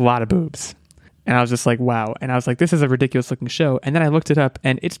 a lot of boobs. And I was just like, wow. And I was like, this is a ridiculous looking show. And then I looked it up,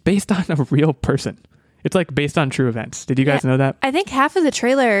 and it's based on a real person. It's based on true events. Did you guys know that? I think half of the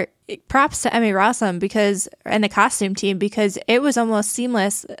trailer, props to Emmy Rossum and the costume team, because it was almost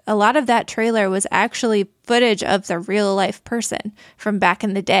seamless. A lot of that trailer was actually footage of the real life person from back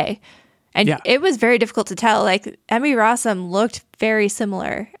in the day. And it was very difficult to tell. Emmy Rossum looked very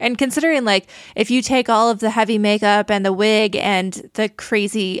similar. And considering, if you take all of the heavy makeup and the wig and the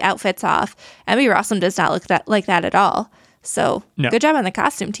crazy outfits off, Emmy Rossum does not look like that at all. So good job on the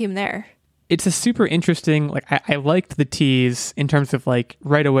costume team there. it's a super interesting, like, I liked the tease in terms of, like,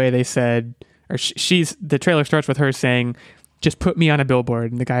 right away they said, or the trailer starts with her saying, just put me on a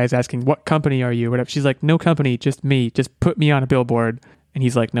billboard. And the guy is asking, what company are you? Whatever. She's like, no company, just me. Just put me on a billboard. And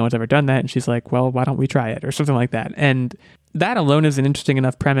he's like, no one's ever done that. And she's like, well, why don't we try it? Or something like that. And that alone is an interesting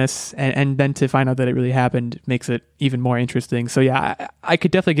enough premise. And then to find out that it really happened makes it even more interesting. So yeah, I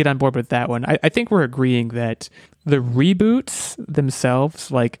could definitely get on board with that one. I think we're agreeing that the reboots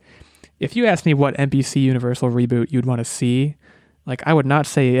themselves, like, if you asked me what NBC Universal reboot you'd want to see, like, I would not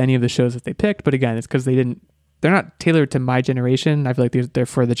say any of the shows that they picked. But again, it's because they're not tailored to my generation. I feel like they're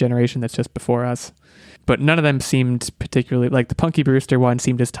for the generation that's just before us. But none of them seemed particularly, like the Punky Brewster one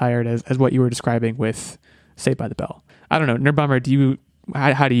seemed as tired as what you were describing with Saved by the Bell. I don't know. Nerdbomber,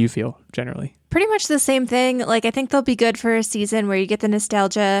 how do you feel generally? Pretty much the same thing. Like, I think they'll be good for a season where you get the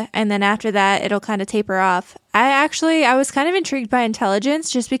nostalgia, and then after that, it'll kind of taper off. I was kind of intrigued by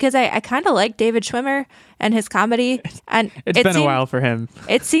Intelligence just because I kind of like David Schwimmer and his comedy. And it's been a while for him.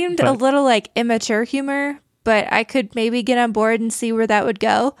 It seemed a little like immature humor, but I could maybe get on board and see where that would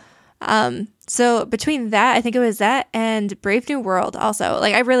go. So between that, I think it was that and Brave New World also.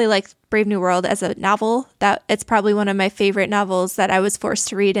 Like, I really liked Brave New World as a novel. That it's probably one of my favorite novels that I was forced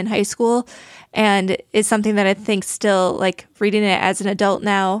to read in high school, and is something that I think still, like, reading it as an adult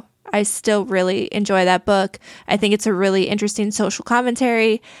now, I still really enjoy that book. I think it's a really interesting social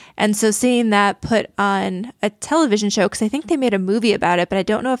commentary. And so seeing that put on a television show, because I think they made a movie about it, but I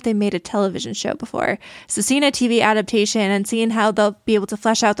don't know if they made a television show before. So seeing a TV adaptation and seeing how they'll be able to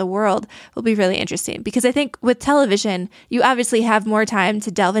flesh out the world will be really interesting. Because I think with television, you obviously have more time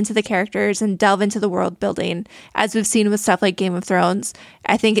to delve into the characters and delve into the world building, as we've seen with stuff like Game of Thrones.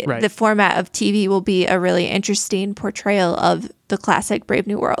 I think the format of TV will be a really interesting portrayal of the classic Brave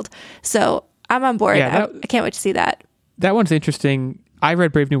New World. So I'm on board. I can't wait to see that. That one's interesting. I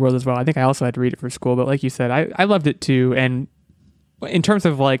read Brave New World as well. I think I also had to read it for school, but like you said, I loved it too. And in terms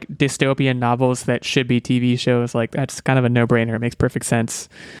of like dystopian novels that should be TV shows, like that's kind of a no-brainer. It makes perfect sense.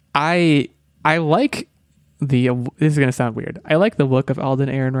 I like this is going to sound weird. I like the look of Alden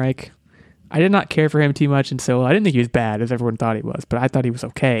Ehrenreich. I did not care for him too much in Solo. I didn't think he was bad as everyone thought he was, but I thought he was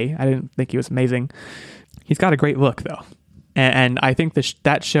okay. I didn't think he was amazing. He's got a great look though. And I think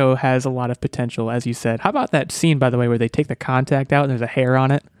that show has a lot of potential, as you said. How about that scene, by the way, where they take the contact out and there's a hair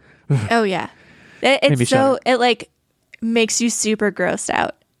on it? Oh, yeah. It like makes you super grossed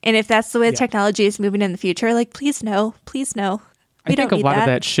out. And if that's the way the technology is moving in the future, like, please no. I think a lot of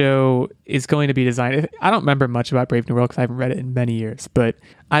that show is going to be designed. I don't remember much about Brave New World because I haven't read it in many years, but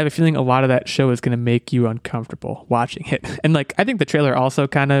I have a feeling a lot of that show is going to make you uncomfortable watching it. And like, I think the trailer also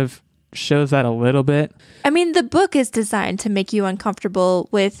kind of shows that a little bit. I mean, the book is designed to make you uncomfortable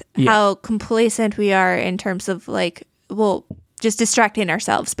with how complacent we are in terms of like, well, just distracting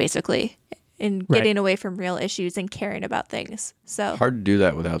ourselves basically and getting away from real issues and caring about things. So hard to do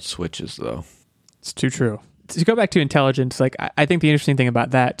that without switches though. It's too true. To go back to Intelligence, like I think the interesting thing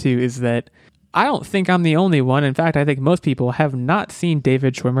about that too is that I don't think I'm the only one. In fact, I think most people have not seen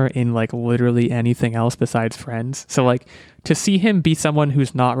David Schwimmer in like literally anything else besides Friends. So like to see him be someone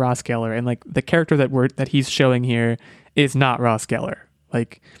who's not Ross Geller, and like the character that he's showing here is not Ross Geller.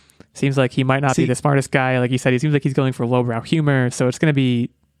 Like, seems like he might not be the smartest guy. Like you said, he seems like he's going for lowbrow humor. So it's going to be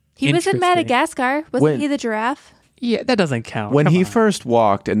He was in Madagascar. Wasn't he the giraffe? Yeah, that doesn't count. When he first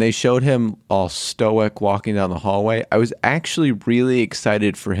walked and they showed him all stoic walking down the hallway, I was actually really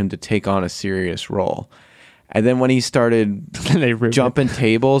excited for him to take on a serious role. And then when he started jumping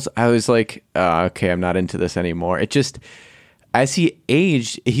tables, I was like, okay, I'm not into this anymore. It just, as he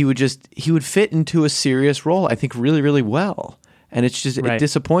aged, he would fit into a serious role, I think, really, really well. And it's just, it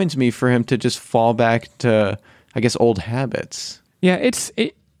disappoints me for him to just fall back to, I guess, old habits. Yeah,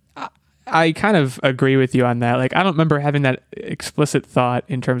 I kind of agree with you on that. Like, I don't remember having that explicit thought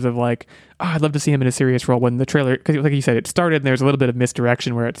in terms of like, oh, I'd love to see him in a serious role when the trailer, because like you said, it started and there's a little bit of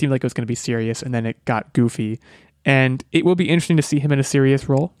misdirection where it seemed like it was going to be serious and then it got goofy. And it will be interesting to see him in a serious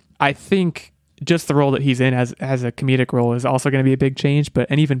role. I think just the role that he's in as a comedic role is also going to be a big change, but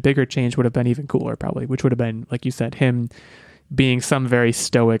an even bigger change would have been even cooler probably, which would have been, like you said, him being some very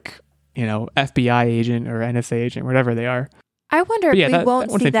stoic, FBI agent or NSA agent, whatever they are. I wonder if we won't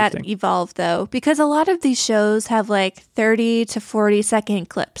see that evolve, though, because a lot of these shows have like 30 to 40 second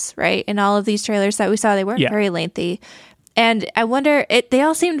clips, right? In all of these trailers that we saw, they weren't very lengthy. And I wonder, they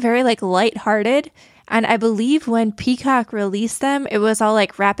all seemed very like lighthearted. And I believe when Peacock released them, it was all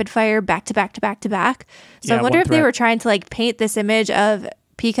like rapid fire, back to back to back to back. So I wonder if they were trying to like paint this image of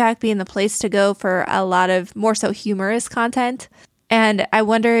Peacock being the place to go for a lot of more so humorous content. And I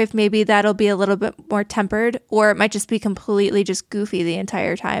wonder if maybe that'll be a little bit more tempered, or it might just be completely just goofy the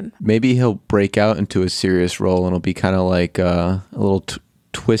entire time. Maybe he'll break out into a serious role and it'll be kind of like a little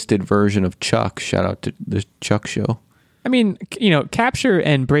twisted version of Chuck. Shout out to the Chuck show. I mean, Capture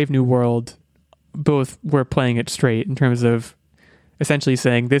and Brave New World both were playing it straight in terms of essentially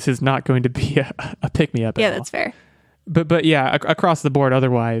saying this is not going to be a pick-me-up at all. Yeah, that's fair. But yeah, across the board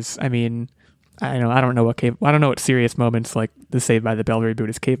otherwise, I mean, I don't know what serious moments like the Saved by the Bell reboot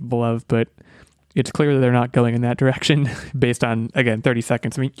is capable of, but it's clear that they're not going in that direction based on, again, 30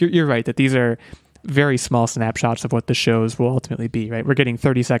 seconds. I mean, you're right that these are very small snapshots of what the shows will ultimately be, right? We're getting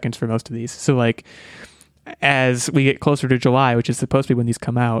 30 seconds for most of these. So like, as we get closer to July, which is supposed to be when these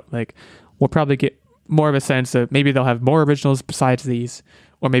come out, like we'll probably get more of a sense of maybe they'll have more originals besides these,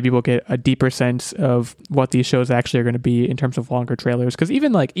 or maybe we'll get a deeper sense of what these shows actually are going to be in terms of longer trailers. Because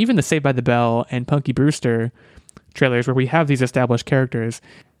even the Saved by the Bell and Punky Brewster trailers where we have these established characters,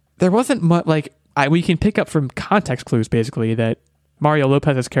 there wasn't much we can pick up from context clues basically that Mario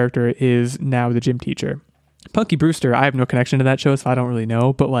Lopez's character is now the gym teacher. Punky Brewster, I have no connection to that show, so I don't really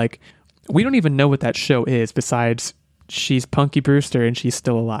know. But like, we don't even know what that show is besides she's Punky Brewster and she's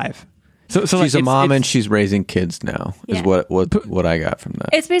still alive. So she's a mom and she's raising kids now. Yeah. Is what I got from that.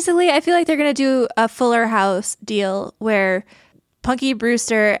 It's basically, I feel like they're going to do a Fuller House deal where Punky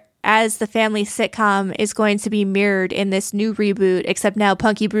Brewster as the family sitcom is going to be mirrored in this new reboot, except now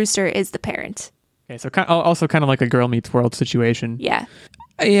Punky Brewster is the parent. Okay, so also kind of like a Girl Meets World situation. Yeah.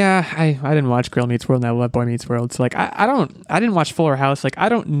 Yeah, I didn't watch Girl Meets World and I love Boy Meets World. So like I didn't watch Fuller House. Like I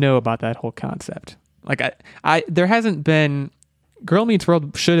don't know about that whole concept. Like I there hasn't been Girl Meets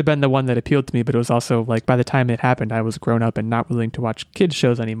World should have been the one that appealed to me, but it was also like by the time it happened, I was grown up and not willing to watch kids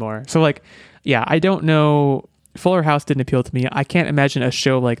shows anymore. So like, yeah, I don't know. Fuller House didn't appeal to me. I can't imagine a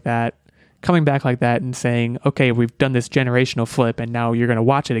show like that coming back like that and saying, okay, we've done this generational flip and now you're going to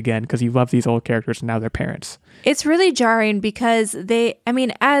watch it again because you love these old characters and now they're parents. It's really jarring because as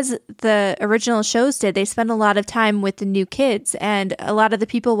the original shows did, they spend a lot of time with the new kids, and a lot of the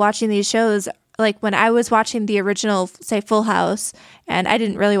people watching these shows, like when I was watching the original, say, Full House, and I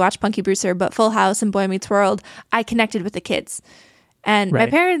didn't really watch Punky Brewster, but Full House and Boy Meets World, I connected with the kids. And right. My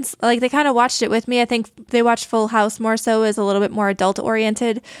parents, they kind of watched it with me. I think they watched Full House more so as a little bit more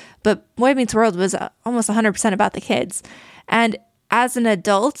adult-oriented, but Boy Meets World was almost 100% about the kids. And as an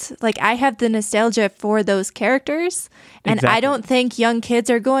adult, I have the nostalgia for those characters, and exactly. I don't think young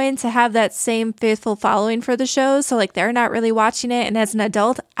kids are going to have that same faithful following for the shows, so they're not really watching it. And as an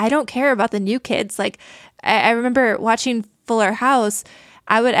adult, I don't care about the new kids. I remember watching Fuller House,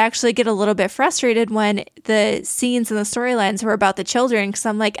 I would actually get a little bit frustrated when the scenes and the storylines were about the children, because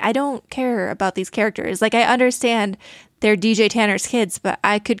I'm like, I don't care about these characters. I understand they're DJ Tanner's kids, but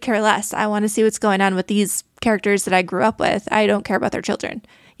I could care less. I want to see what's going on with these characters that I grew up with. I don't care about their children.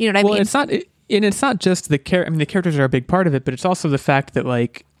 You know what I mean? It's not just the the characters are a big part of it, but it's also the fact that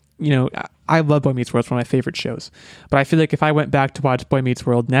I love Boy Meets World. It's one of my favorite shows. But I feel like if I went back to watch Boy Meets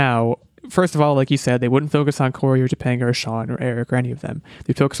World now, first of all, like you said, they wouldn't focus on Corey or Topanga or Sean or Eric or any of them.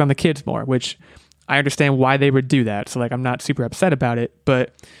 They'd focus on the kids more, which I understand why they would do that. So I'm not super upset about it.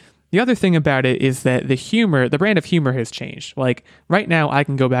 But the other thing about it is that the brand of humor has changed. Right now, I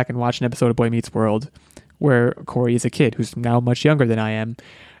can go back and watch an episode of Boy Meets World where Corey is a kid who's now much younger than I am.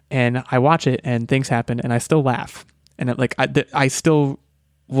 And I watch it and things happen and I still laugh. And I still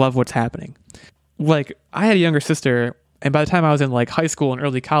love what's happening. I had a younger sister, and by the time I was in high school and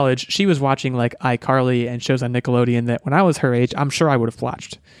early college, she was watching iCarly and shows on Nickelodeon that when I was her age, I'm sure I would have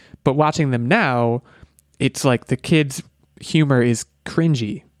watched. But watching them now, it's the kids' humor is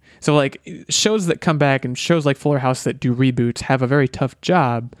cringy. So shows that come back and shows like Fuller House that do reboots have a very tough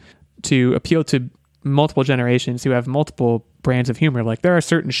job to appeal to multiple generations who have multiple brands of humor. There are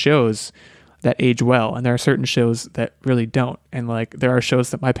certain shows that age well, and there are certain shows that really don't. And there are shows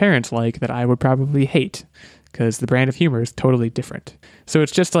that my parents like that I would probably hate because the brand of humor is totally different. So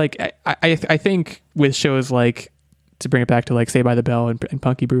it's just I think with shows to bring it back to Saved by the Bell and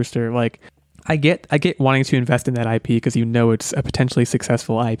Punky Brewster, I get wanting to invest in that IP because it's a potentially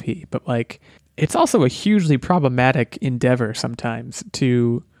successful IP, but it's also a hugely problematic endeavor sometimes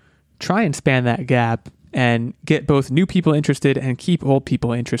to try and span that gap and get both new people interested and keep old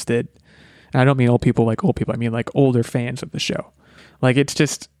people interested. And I don't mean old people old people. I mean older fans of the show. It's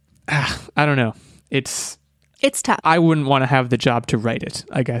just, I don't know. It's tough. I wouldn't want to have the job to write it,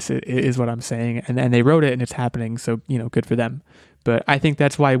 I guess is what I'm saying. And they wrote it and it's happening. So, good for them. But I think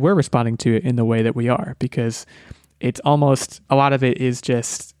that's why we're responding to it in the way that we are, because it's almost, a lot of it is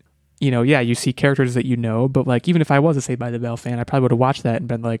just, you see characters that but even if I was a Saved by the Bell fan, I probably would have watched that and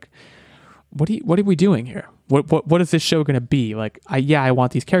been what are we doing here? What is this show going to be? Like, I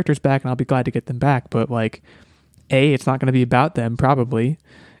want these characters back and I'll be glad to get them back, but like, A, it's not going to be about them probably,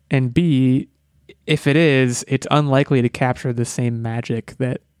 and B, if it is, it's unlikely to capture the same magic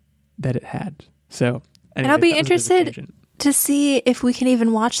that it had. So, and I'll be interested to see if we can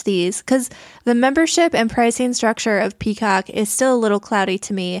even watch these, because the membership and pricing structure of Peacock is still a little cloudy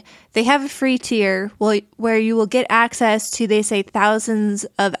to me. They have a free tier where you will get access to, they say, thousands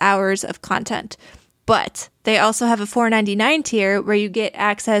of hours of content. But they also have a $4.99 tier where you get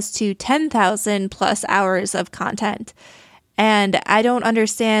access to 10,000 plus hours of content. And I don't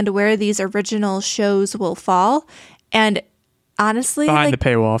understand where these original shows will fall. And honestly, behind the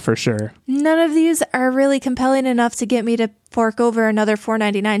paywall for sure. None of these are really compelling enough to get me to fork over another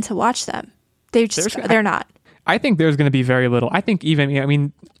 $4.99 to watch them. They're not. I think there's going to be very little. I think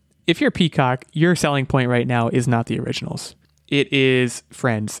if you're Peacock, your selling point right now is not the originals. It is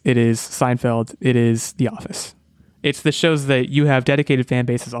Friends. It is Seinfeld. It is The Office. It's the shows that you have dedicated fan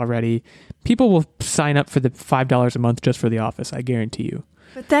bases already. People will sign up for the $5 a month just for The Office, I guarantee you.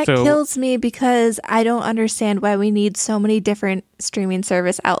 But that kills me because I don't understand why we need so many different streaming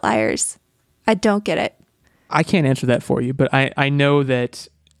service outliers. I don't get it. I can't answer that for you, but I know that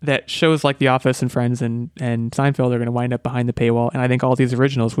shows like The Office and Friends and Seinfeld are going to wind up behind the paywall, and I think all these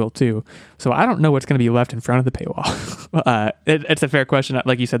originals will too. So I don't know what's going to be left in front of the paywall. It's a fair question.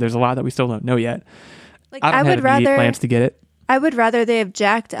 Like you said, there's a lot that we still don't know yet. Like, I don't have any plans to get it. I would rather they have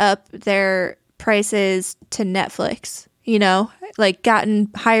jacked up their prices to Netflix, like gotten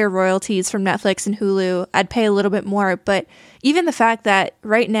higher royalties from Netflix and Hulu. I'd pay a little bit more. But even the fact that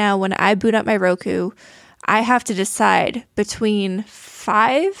right now when I boot up my Roku, I have to decide between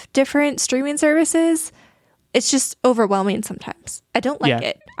 5 different streaming services. It's just overwhelming sometimes. I don't like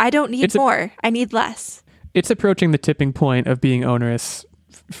it. I don't need more. I need less. It's approaching the tipping point of being onerous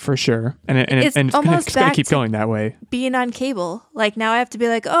for sure. And it's going to keep going that way. Being on cable. Like now I have to be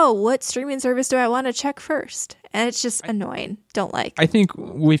like, oh, what streaming service do I want to check first? And it's just annoying. Don't like. I think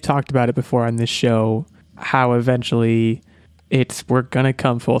we've talked about it before on this show, how eventually we're going to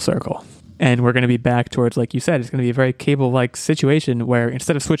come full circle. And we're going to be back towards, like you said, it's going to be a very cable-like situation where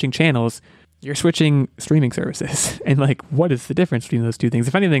instead of switching channels, you're switching streaming services. And like, what is the difference between those two things?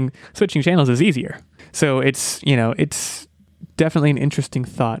 If anything, switching channels is easier. So it's definitely an interesting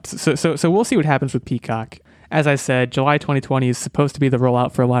thought. So we'll see what happens with Peacock. As I said, July 2020 is supposed to be the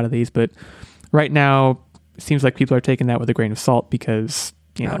rollout for a lot of these, but right now it seems like people are taking that with a grain of salt because,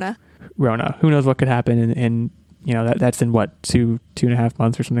 Rona. Who knows what could happen in that's in what, 2.5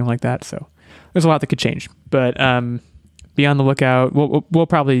 months or something like that. So there's a lot that could change, but be on the lookout. We'll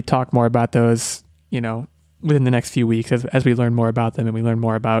probably talk more about those, within the next few weeks as we learn more about them and we learn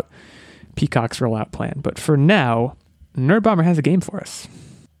more about Peacock's rollout plan. But for now, Nerd Bomber has a game for us.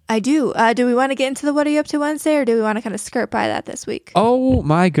 I do. Do we want to get into the What Are You Up To Wednesday, or do we want to kind of skirt by that this week? Oh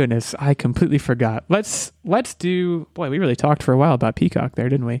my goodness, I completely forgot. Let's do. Boy, we really talked for a while about Peacock there,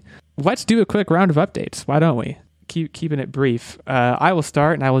 didn't we? Let's do a quick round of updates. Why don't we? Keeping it brief. I will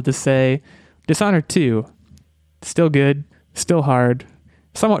start, and I will just say, Dishonored 2, still good, still hard,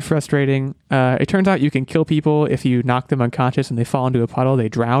 somewhat frustrating. It turns out you can kill people if you knock them unconscious and they fall into a puddle. They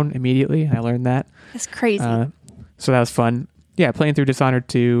drown immediately. I learned that. That's crazy. So that was fun. Yeah, playing through Dishonored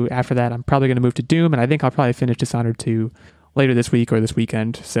 2. After that, I'm probably going to move to Doom, and I think I'll probably finish Dishonored 2 later this week or this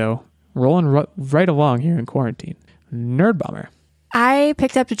weekend. So rolling right along here in quarantine. Nerd Bomber. I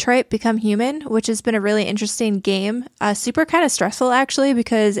picked up Detroit Become Human, which has been a really interesting game. Super kind of stressful, actually,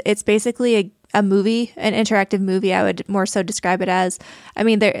 because it's basically a movie, an interactive movie, I would more so describe it as. I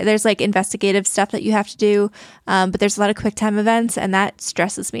mean, there's like investigative stuff that you have to do, but there's a lot of quick time events, and that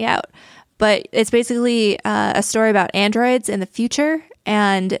stresses me out. But it's basically a story about androids in the future,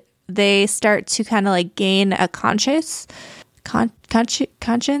 and they start to kind of like gain a conscience.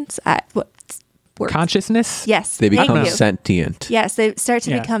 Consciousness? Yes. They become sentient. Yes, they start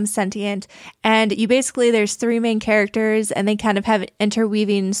to become sentient. And there's 3 main characters, and they kind of have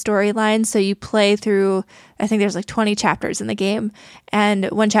interweaving storylines. So you play through, I think there's like 20 chapters in the game. And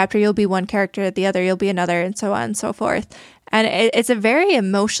one chapter you'll be one character, the other you'll be another, and so on and so forth. And it's a very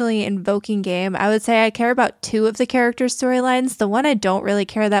emotionally invoking game. I would say I care about 2 of the characters' storylines. The one I don't really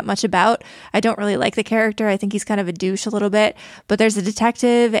care that much about. I don't really like the character. I think he's kind of a douche a little bit. But there's a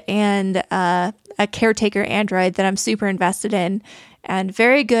detective and a caretaker android that I'm super invested in. And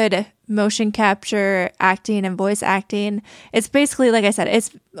very good motion capture, acting, and voice acting. It's basically, like I said,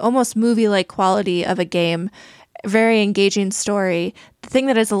 it's almost movie-like quality of a game. Very engaging story. The thing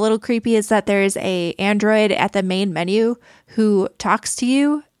that is a little creepy is that there is a android at the main menu who talks to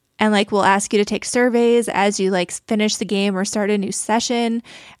you, and like will ask you to take surveys as you like finish the game or start a new session.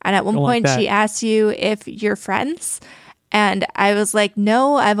 And at one point she asks you if you're friends. And I was like,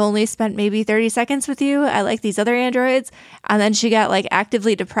 no, I've only spent maybe 30 seconds with you. I like these other androids. And then she got like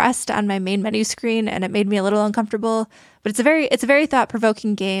actively depressed on my main menu screen, and it made me a little uncomfortable. But it's a very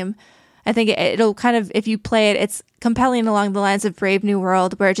thought-provoking game. I think it'll kind of, if you play it, it's compelling along the lines of Brave New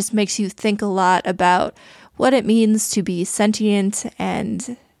World, where it just makes you think a lot about what it means to be sentient,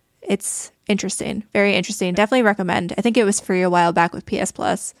 and it's interesting. Very interesting. Definitely recommend. I think it was free a while back with PS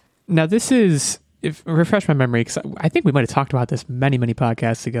Plus. Now this is, if refresh my memory, because I think we might have talked about this many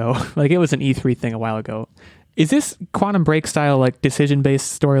podcasts ago. Like it was an E3 thing a while ago. Is this Quantum Break style, like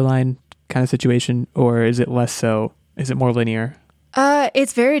decision-based storyline kind of situation, or is it less so? Is it more linear?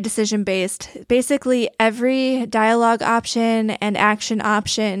 It's very decision-based. Basically, every dialogue option and action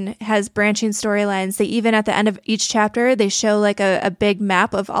option has branching storylines. They even, at the end of each chapter, they show like a big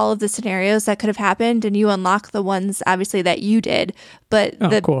map of all of the scenarios that could have happened, and you unlock the ones, obviously, that you did. But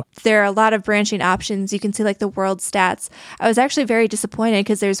cool. There are a lot of branching options. You can see like the world stats. I was actually very disappointed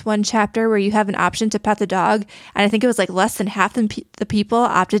because there's one chapter where you have an option to pet the dog, and I think it was like less than half the people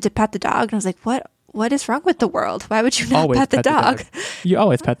opted to pet the dog. And I was like, what is wrong with the world? Why would you not always pet the dog? You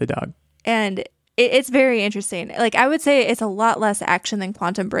always pet the dog. And it's very interesting. Like I would say it's a lot less action than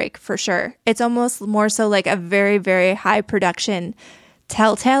Quantum Break for sure. It's almost more so like a very, very high production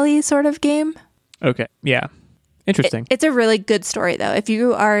Telltale-y sort of game. Okay. Yeah. Interesting. It's a really good story though. If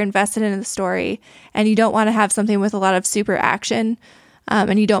you are invested in the story and you don't want to have something with a lot of super action,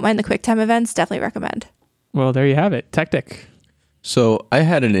 and you don't mind the quick time events, definitely recommend. Well, there you have it. Tactic. So I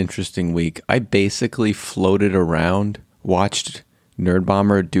had an interesting week. I basically floated around, watched Nerd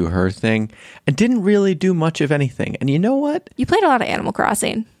Bomber do her thing, and didn't really do much of anything. And you know what? You played a lot of Animal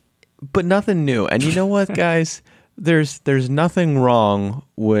Crossing. But nothing new. And you know what, guys? There's nothing wrong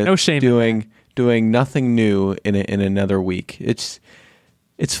with no shame doing nothing new in another week. It's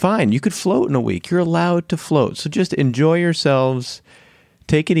fine. You could float in a week. You're allowed to float. So just enjoy yourselves,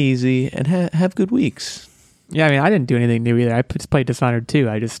 take it easy, and have good weeks. Yeah, I mean, I didn't do anything new either. I just played Dishonored 2.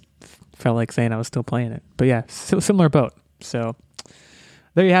 I just felt like saying I was still playing it. But yeah, similar boat. So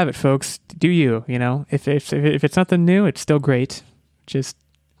there you have it, folks. Do you know? If it's nothing new, it's still great. Just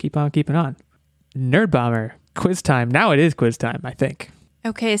keep on keeping on. Nerd Bomber, quiz time. Now it is quiz time, I think.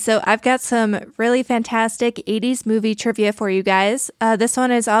 Okay, so I've got some really fantastic 80s movie trivia for you guys. This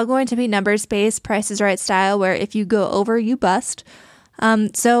one is all going to be numbers-based, Price is Right style, where if you go over, you bust.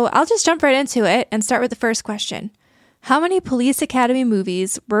 So I'll just jump right into it and start with the first question. How many Police Academy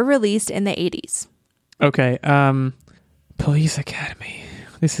movies were released in the 80s? Okay, Police Academy.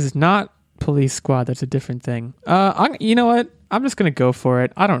 This is not Police Squad. That's a different thing. You know what? I'm just going to go for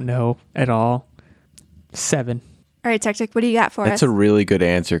it. I don't know at all. 7. All right, Tactic, what do you got for us? That's a really good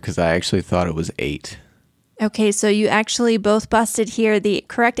answer because I actually thought it was 8. Okay, so you actually both busted here. The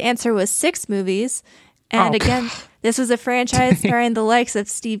correct answer was 6 movies. And again, this was a franchise starring the likes of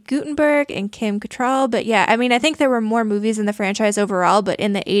Steve Guttenberg and Kim Cattrall. But yeah, I mean, I think there were more movies in the franchise overall, but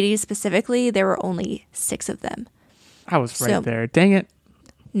in the 80s specifically, there were only 6 of them. I was right there. Dang it.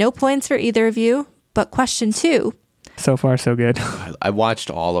 No points for either of you. But question 2. So far, so good. I watched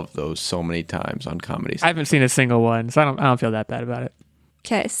all of those so many times on Comedy Central. I haven't seen a single one, so I don't feel that bad about it.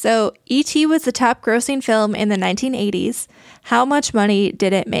 Okay, so E.T. was the top grossing film in the 1980s. How much money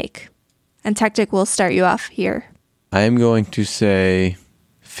did it make? And Tactic will start you off here. I am going to say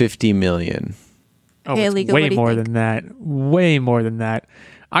 50 million. Oh, okay, Legal, way more than that. Way more than that.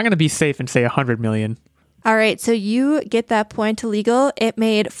 I'm going to be safe and say 100 million. All right, so you get that point, Legal. It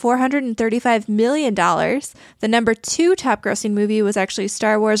made $435 million. The number 2 top grossing movie was actually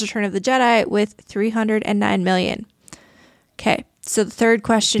Star Wars Return of the Jedi with $309 million. Okay, so the third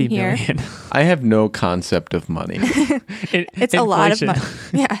question here. I have no concept of money. It's a lot of money.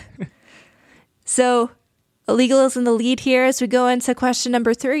 Yeah. So Illegal is in the lead here as we go into question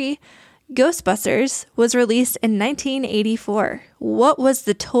number 3. Ghostbusters was released in 1984. What was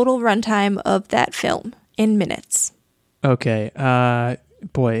the total runtime of that film in minutes? Okay.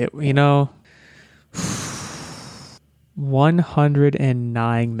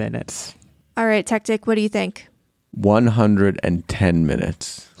 109 minutes. All right, Tactic, what do you think? 110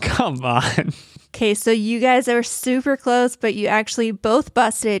 minutes. Come on. Okay, so you guys are super close, but you actually both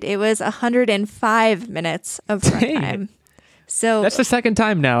busted. It was 105 minutes of runtime. So that's the second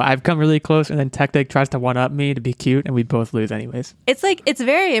time now. I've come really close, and then Tactic tries to one-up me to be cute, and we both lose anyways. It's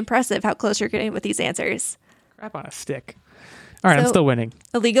very impressive how close you're getting with these answers. Crap on a stick. All right, I'm still winning.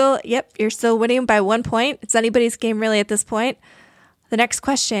 Illegal, yep, you're still winning by 1 point. It's anybody's game really at this point. The next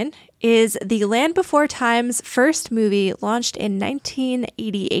question is The Land Before Time's first movie launched in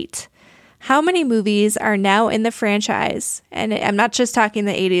 1988. How many movies are now in the franchise? And I'm not just talking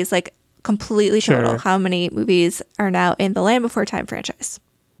the 80s, like completely total. Sure. How many movies are now in the Land Before Time franchise?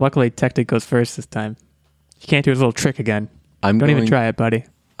 Luckily, Tectic goes first this time. He can't do his little trick again. Don't even try it, buddy.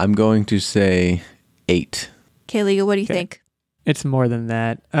 I'm going to say 8. Okay, Liga, what do you think? It's more than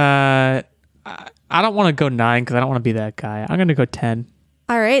that. I don't want to go 9 because I don't want to be that guy. I'm going to go 10.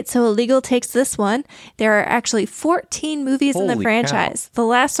 All right, so Illegal takes this one. There are actually 14 movies in the Holy franchise. The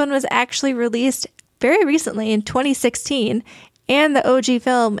last one was actually released very recently in 2016, and the OG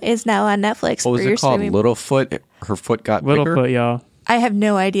film is now on Netflix. What was for your it called? streaming. Littlefoot? Her foot got bigger? Littlefoot, y'all. I have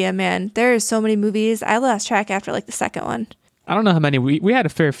no idea, man. There are so many movies. I lost track after like the second one. I don't know how many. We had a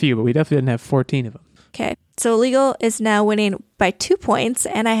fair few, but we definitely didn't have 14 of them. Okay, so Illegal is now winning by 2 points,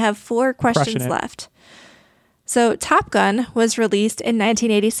 and I have 4 questions Crushing it. left. So Top Gun was released in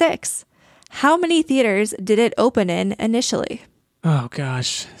 1986. How many theaters did it open in initially? Oh,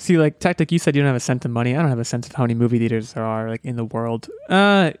 gosh. See, like, Tactic, you said you don't have a sense of money. I don't have a sense of how many movie theaters there are, like, in the world.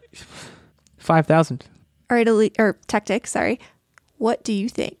 5,000. All right, or Tactic, sorry. What do you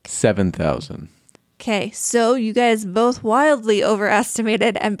think? 7,000. Okay, so you guys both wildly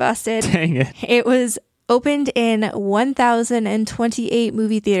overestimated and busted. Dang it. It was opened in 1,028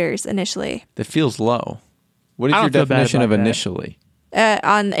 movie theaters initially. That feels low. What is I your don't feel bad definition about of that. initially?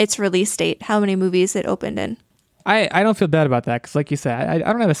 On its release date, how many movies it opened in. I don't feel bad about that because, like you said, I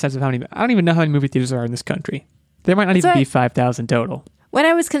don't have a sense of how many. I don't even know how many movie theaters there are in this country. There might not even be 5,000 total. When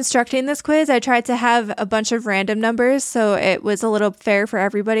I was constructing this quiz, I tried to have a bunch of random numbers so it was a little fair for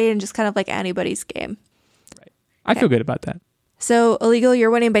everybody and just kind of like anybody's game. I feel good about that. So, Illegal, you're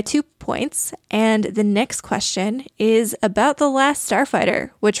winning by 2 points. And the next question is about The Last Starfighter,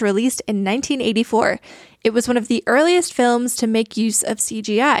 which released in 1984. It was one of the earliest films to make use of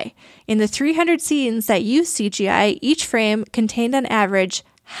CGI. In the 300 scenes that used CGI, each frame contained on average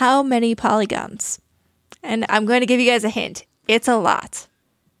how many polygons? And I'm going to give you guys a hint. It's a lot.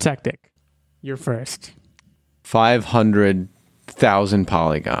 Tactic, you're first. 500,000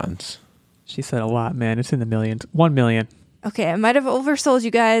 polygons. She said a lot, man. It's in the millions. 1 million. Okay, I might have oversold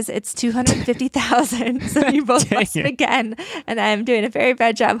you guys. It's 250,000. So you both Dang busted it. again. And I'm doing a very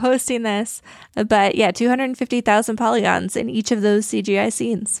bad job hosting this. But yeah, 250,000 polygons in each of those CGI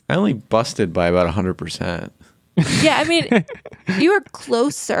scenes. I only busted by about 100%. Yeah, I mean, you were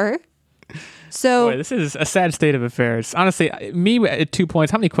closer. So Boy, this is a sad state of affairs. Honestly, me at 2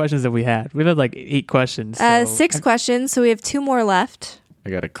 points, how many questions have we had? We've had like 8 questions. So 6 questions. So we have 2 more left.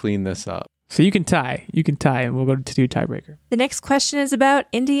 I got to clean this up. So you can tie. You can tie, and we'll go to do tiebreaker. The next question is about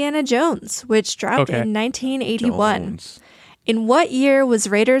Indiana Jones, which dropped Okay. in 1981. Jones. In what year was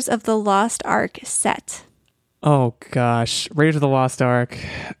Raiders of the Lost Ark set? Oh, gosh. Raiders of the Lost Ark.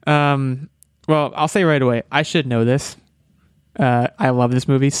 Well, I'll say right away, I should know this. I love this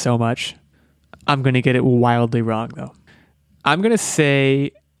movie so much. I'm going to get it wildly wrong, though. I'm going to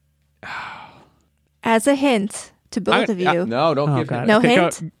say... As a hint to both of you. No, don't Oh, give God. me. No Okay,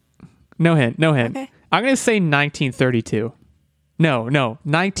 hint? No hint. No hint. Okay. I'm going to say 1932. No,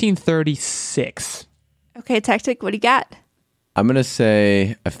 1936. Okay, Tactic, what do you got? I'm going to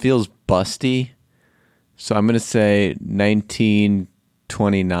say, it feels busty. So I'm going to say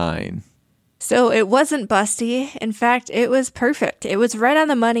 1929. So it wasn't busty. In fact, it was perfect. It was right on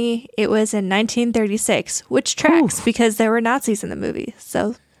the money. It was in 1936, which tracks because there were Nazis in the movie.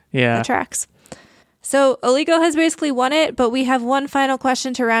 So Yeah. that tracks. So Illegal has basically won it, but we have one final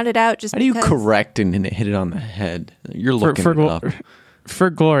question to round it out. Just How do you because correct and hit it on the head? You're looking it up.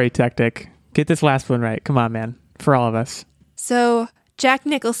 For glory, Tactic. Get this last one right. Come on, man. For all of us. So Jack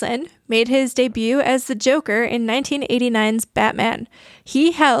Nicholson made his debut as the Joker in 1989's Batman.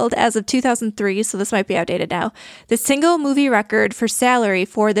 He held, as of 2003, so this might be outdated now, the single movie record for salary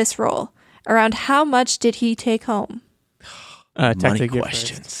for this role. Around how much did he take home? Money Tactic, you're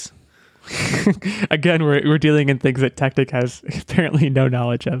questions. first. Again, we're dealing in things that Tactic has apparently no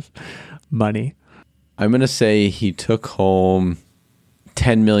knowledge of. Money. I'm going to say he took home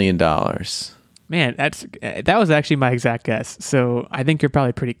 $10 million. Man, that was actually my exact guess. So I think you're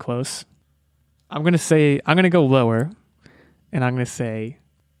probably pretty close. I'm gonna go lower, and I'm gonna say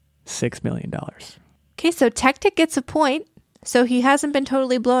 $6 million. Okay, so Tactic gets a point, so he hasn't been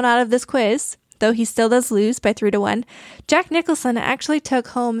totally blown out of this quiz, though he still does lose by 3-1. Jack Nicholson actually took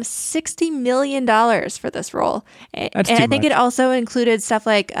home $60 million for this role. That's and too I think much. it also included stuff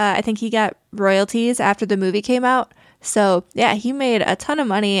like, I think he got royalties after the movie came out. So yeah, he made a ton of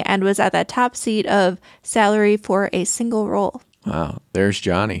money and was at that top seat of salary for a single role. Wow. There's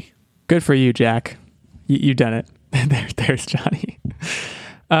Johnny. Good for you, Jack. You've done it. There's Johnny.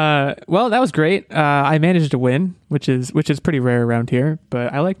 Well, that was great. I managed to win, which is pretty rare around here,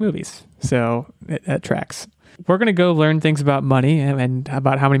 but I like movies, so that tracks. We're going to go learn things about money and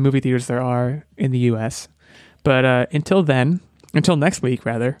about how many movie theaters there are in the U.S. But until next week,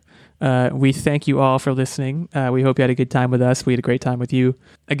 rather, we thank you all for listening. We hope you had a good time with us. We had a great time with you.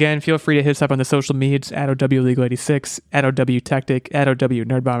 Again, feel free to hit us up on the social medias, @OWLegal86, @OWTactic,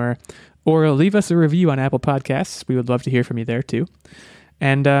 @OWNerdBomber, or leave us a review on Apple Podcasts. We would love to hear from you there, too.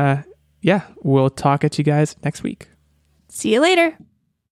 And, we'll talk at you guys next week. See you later.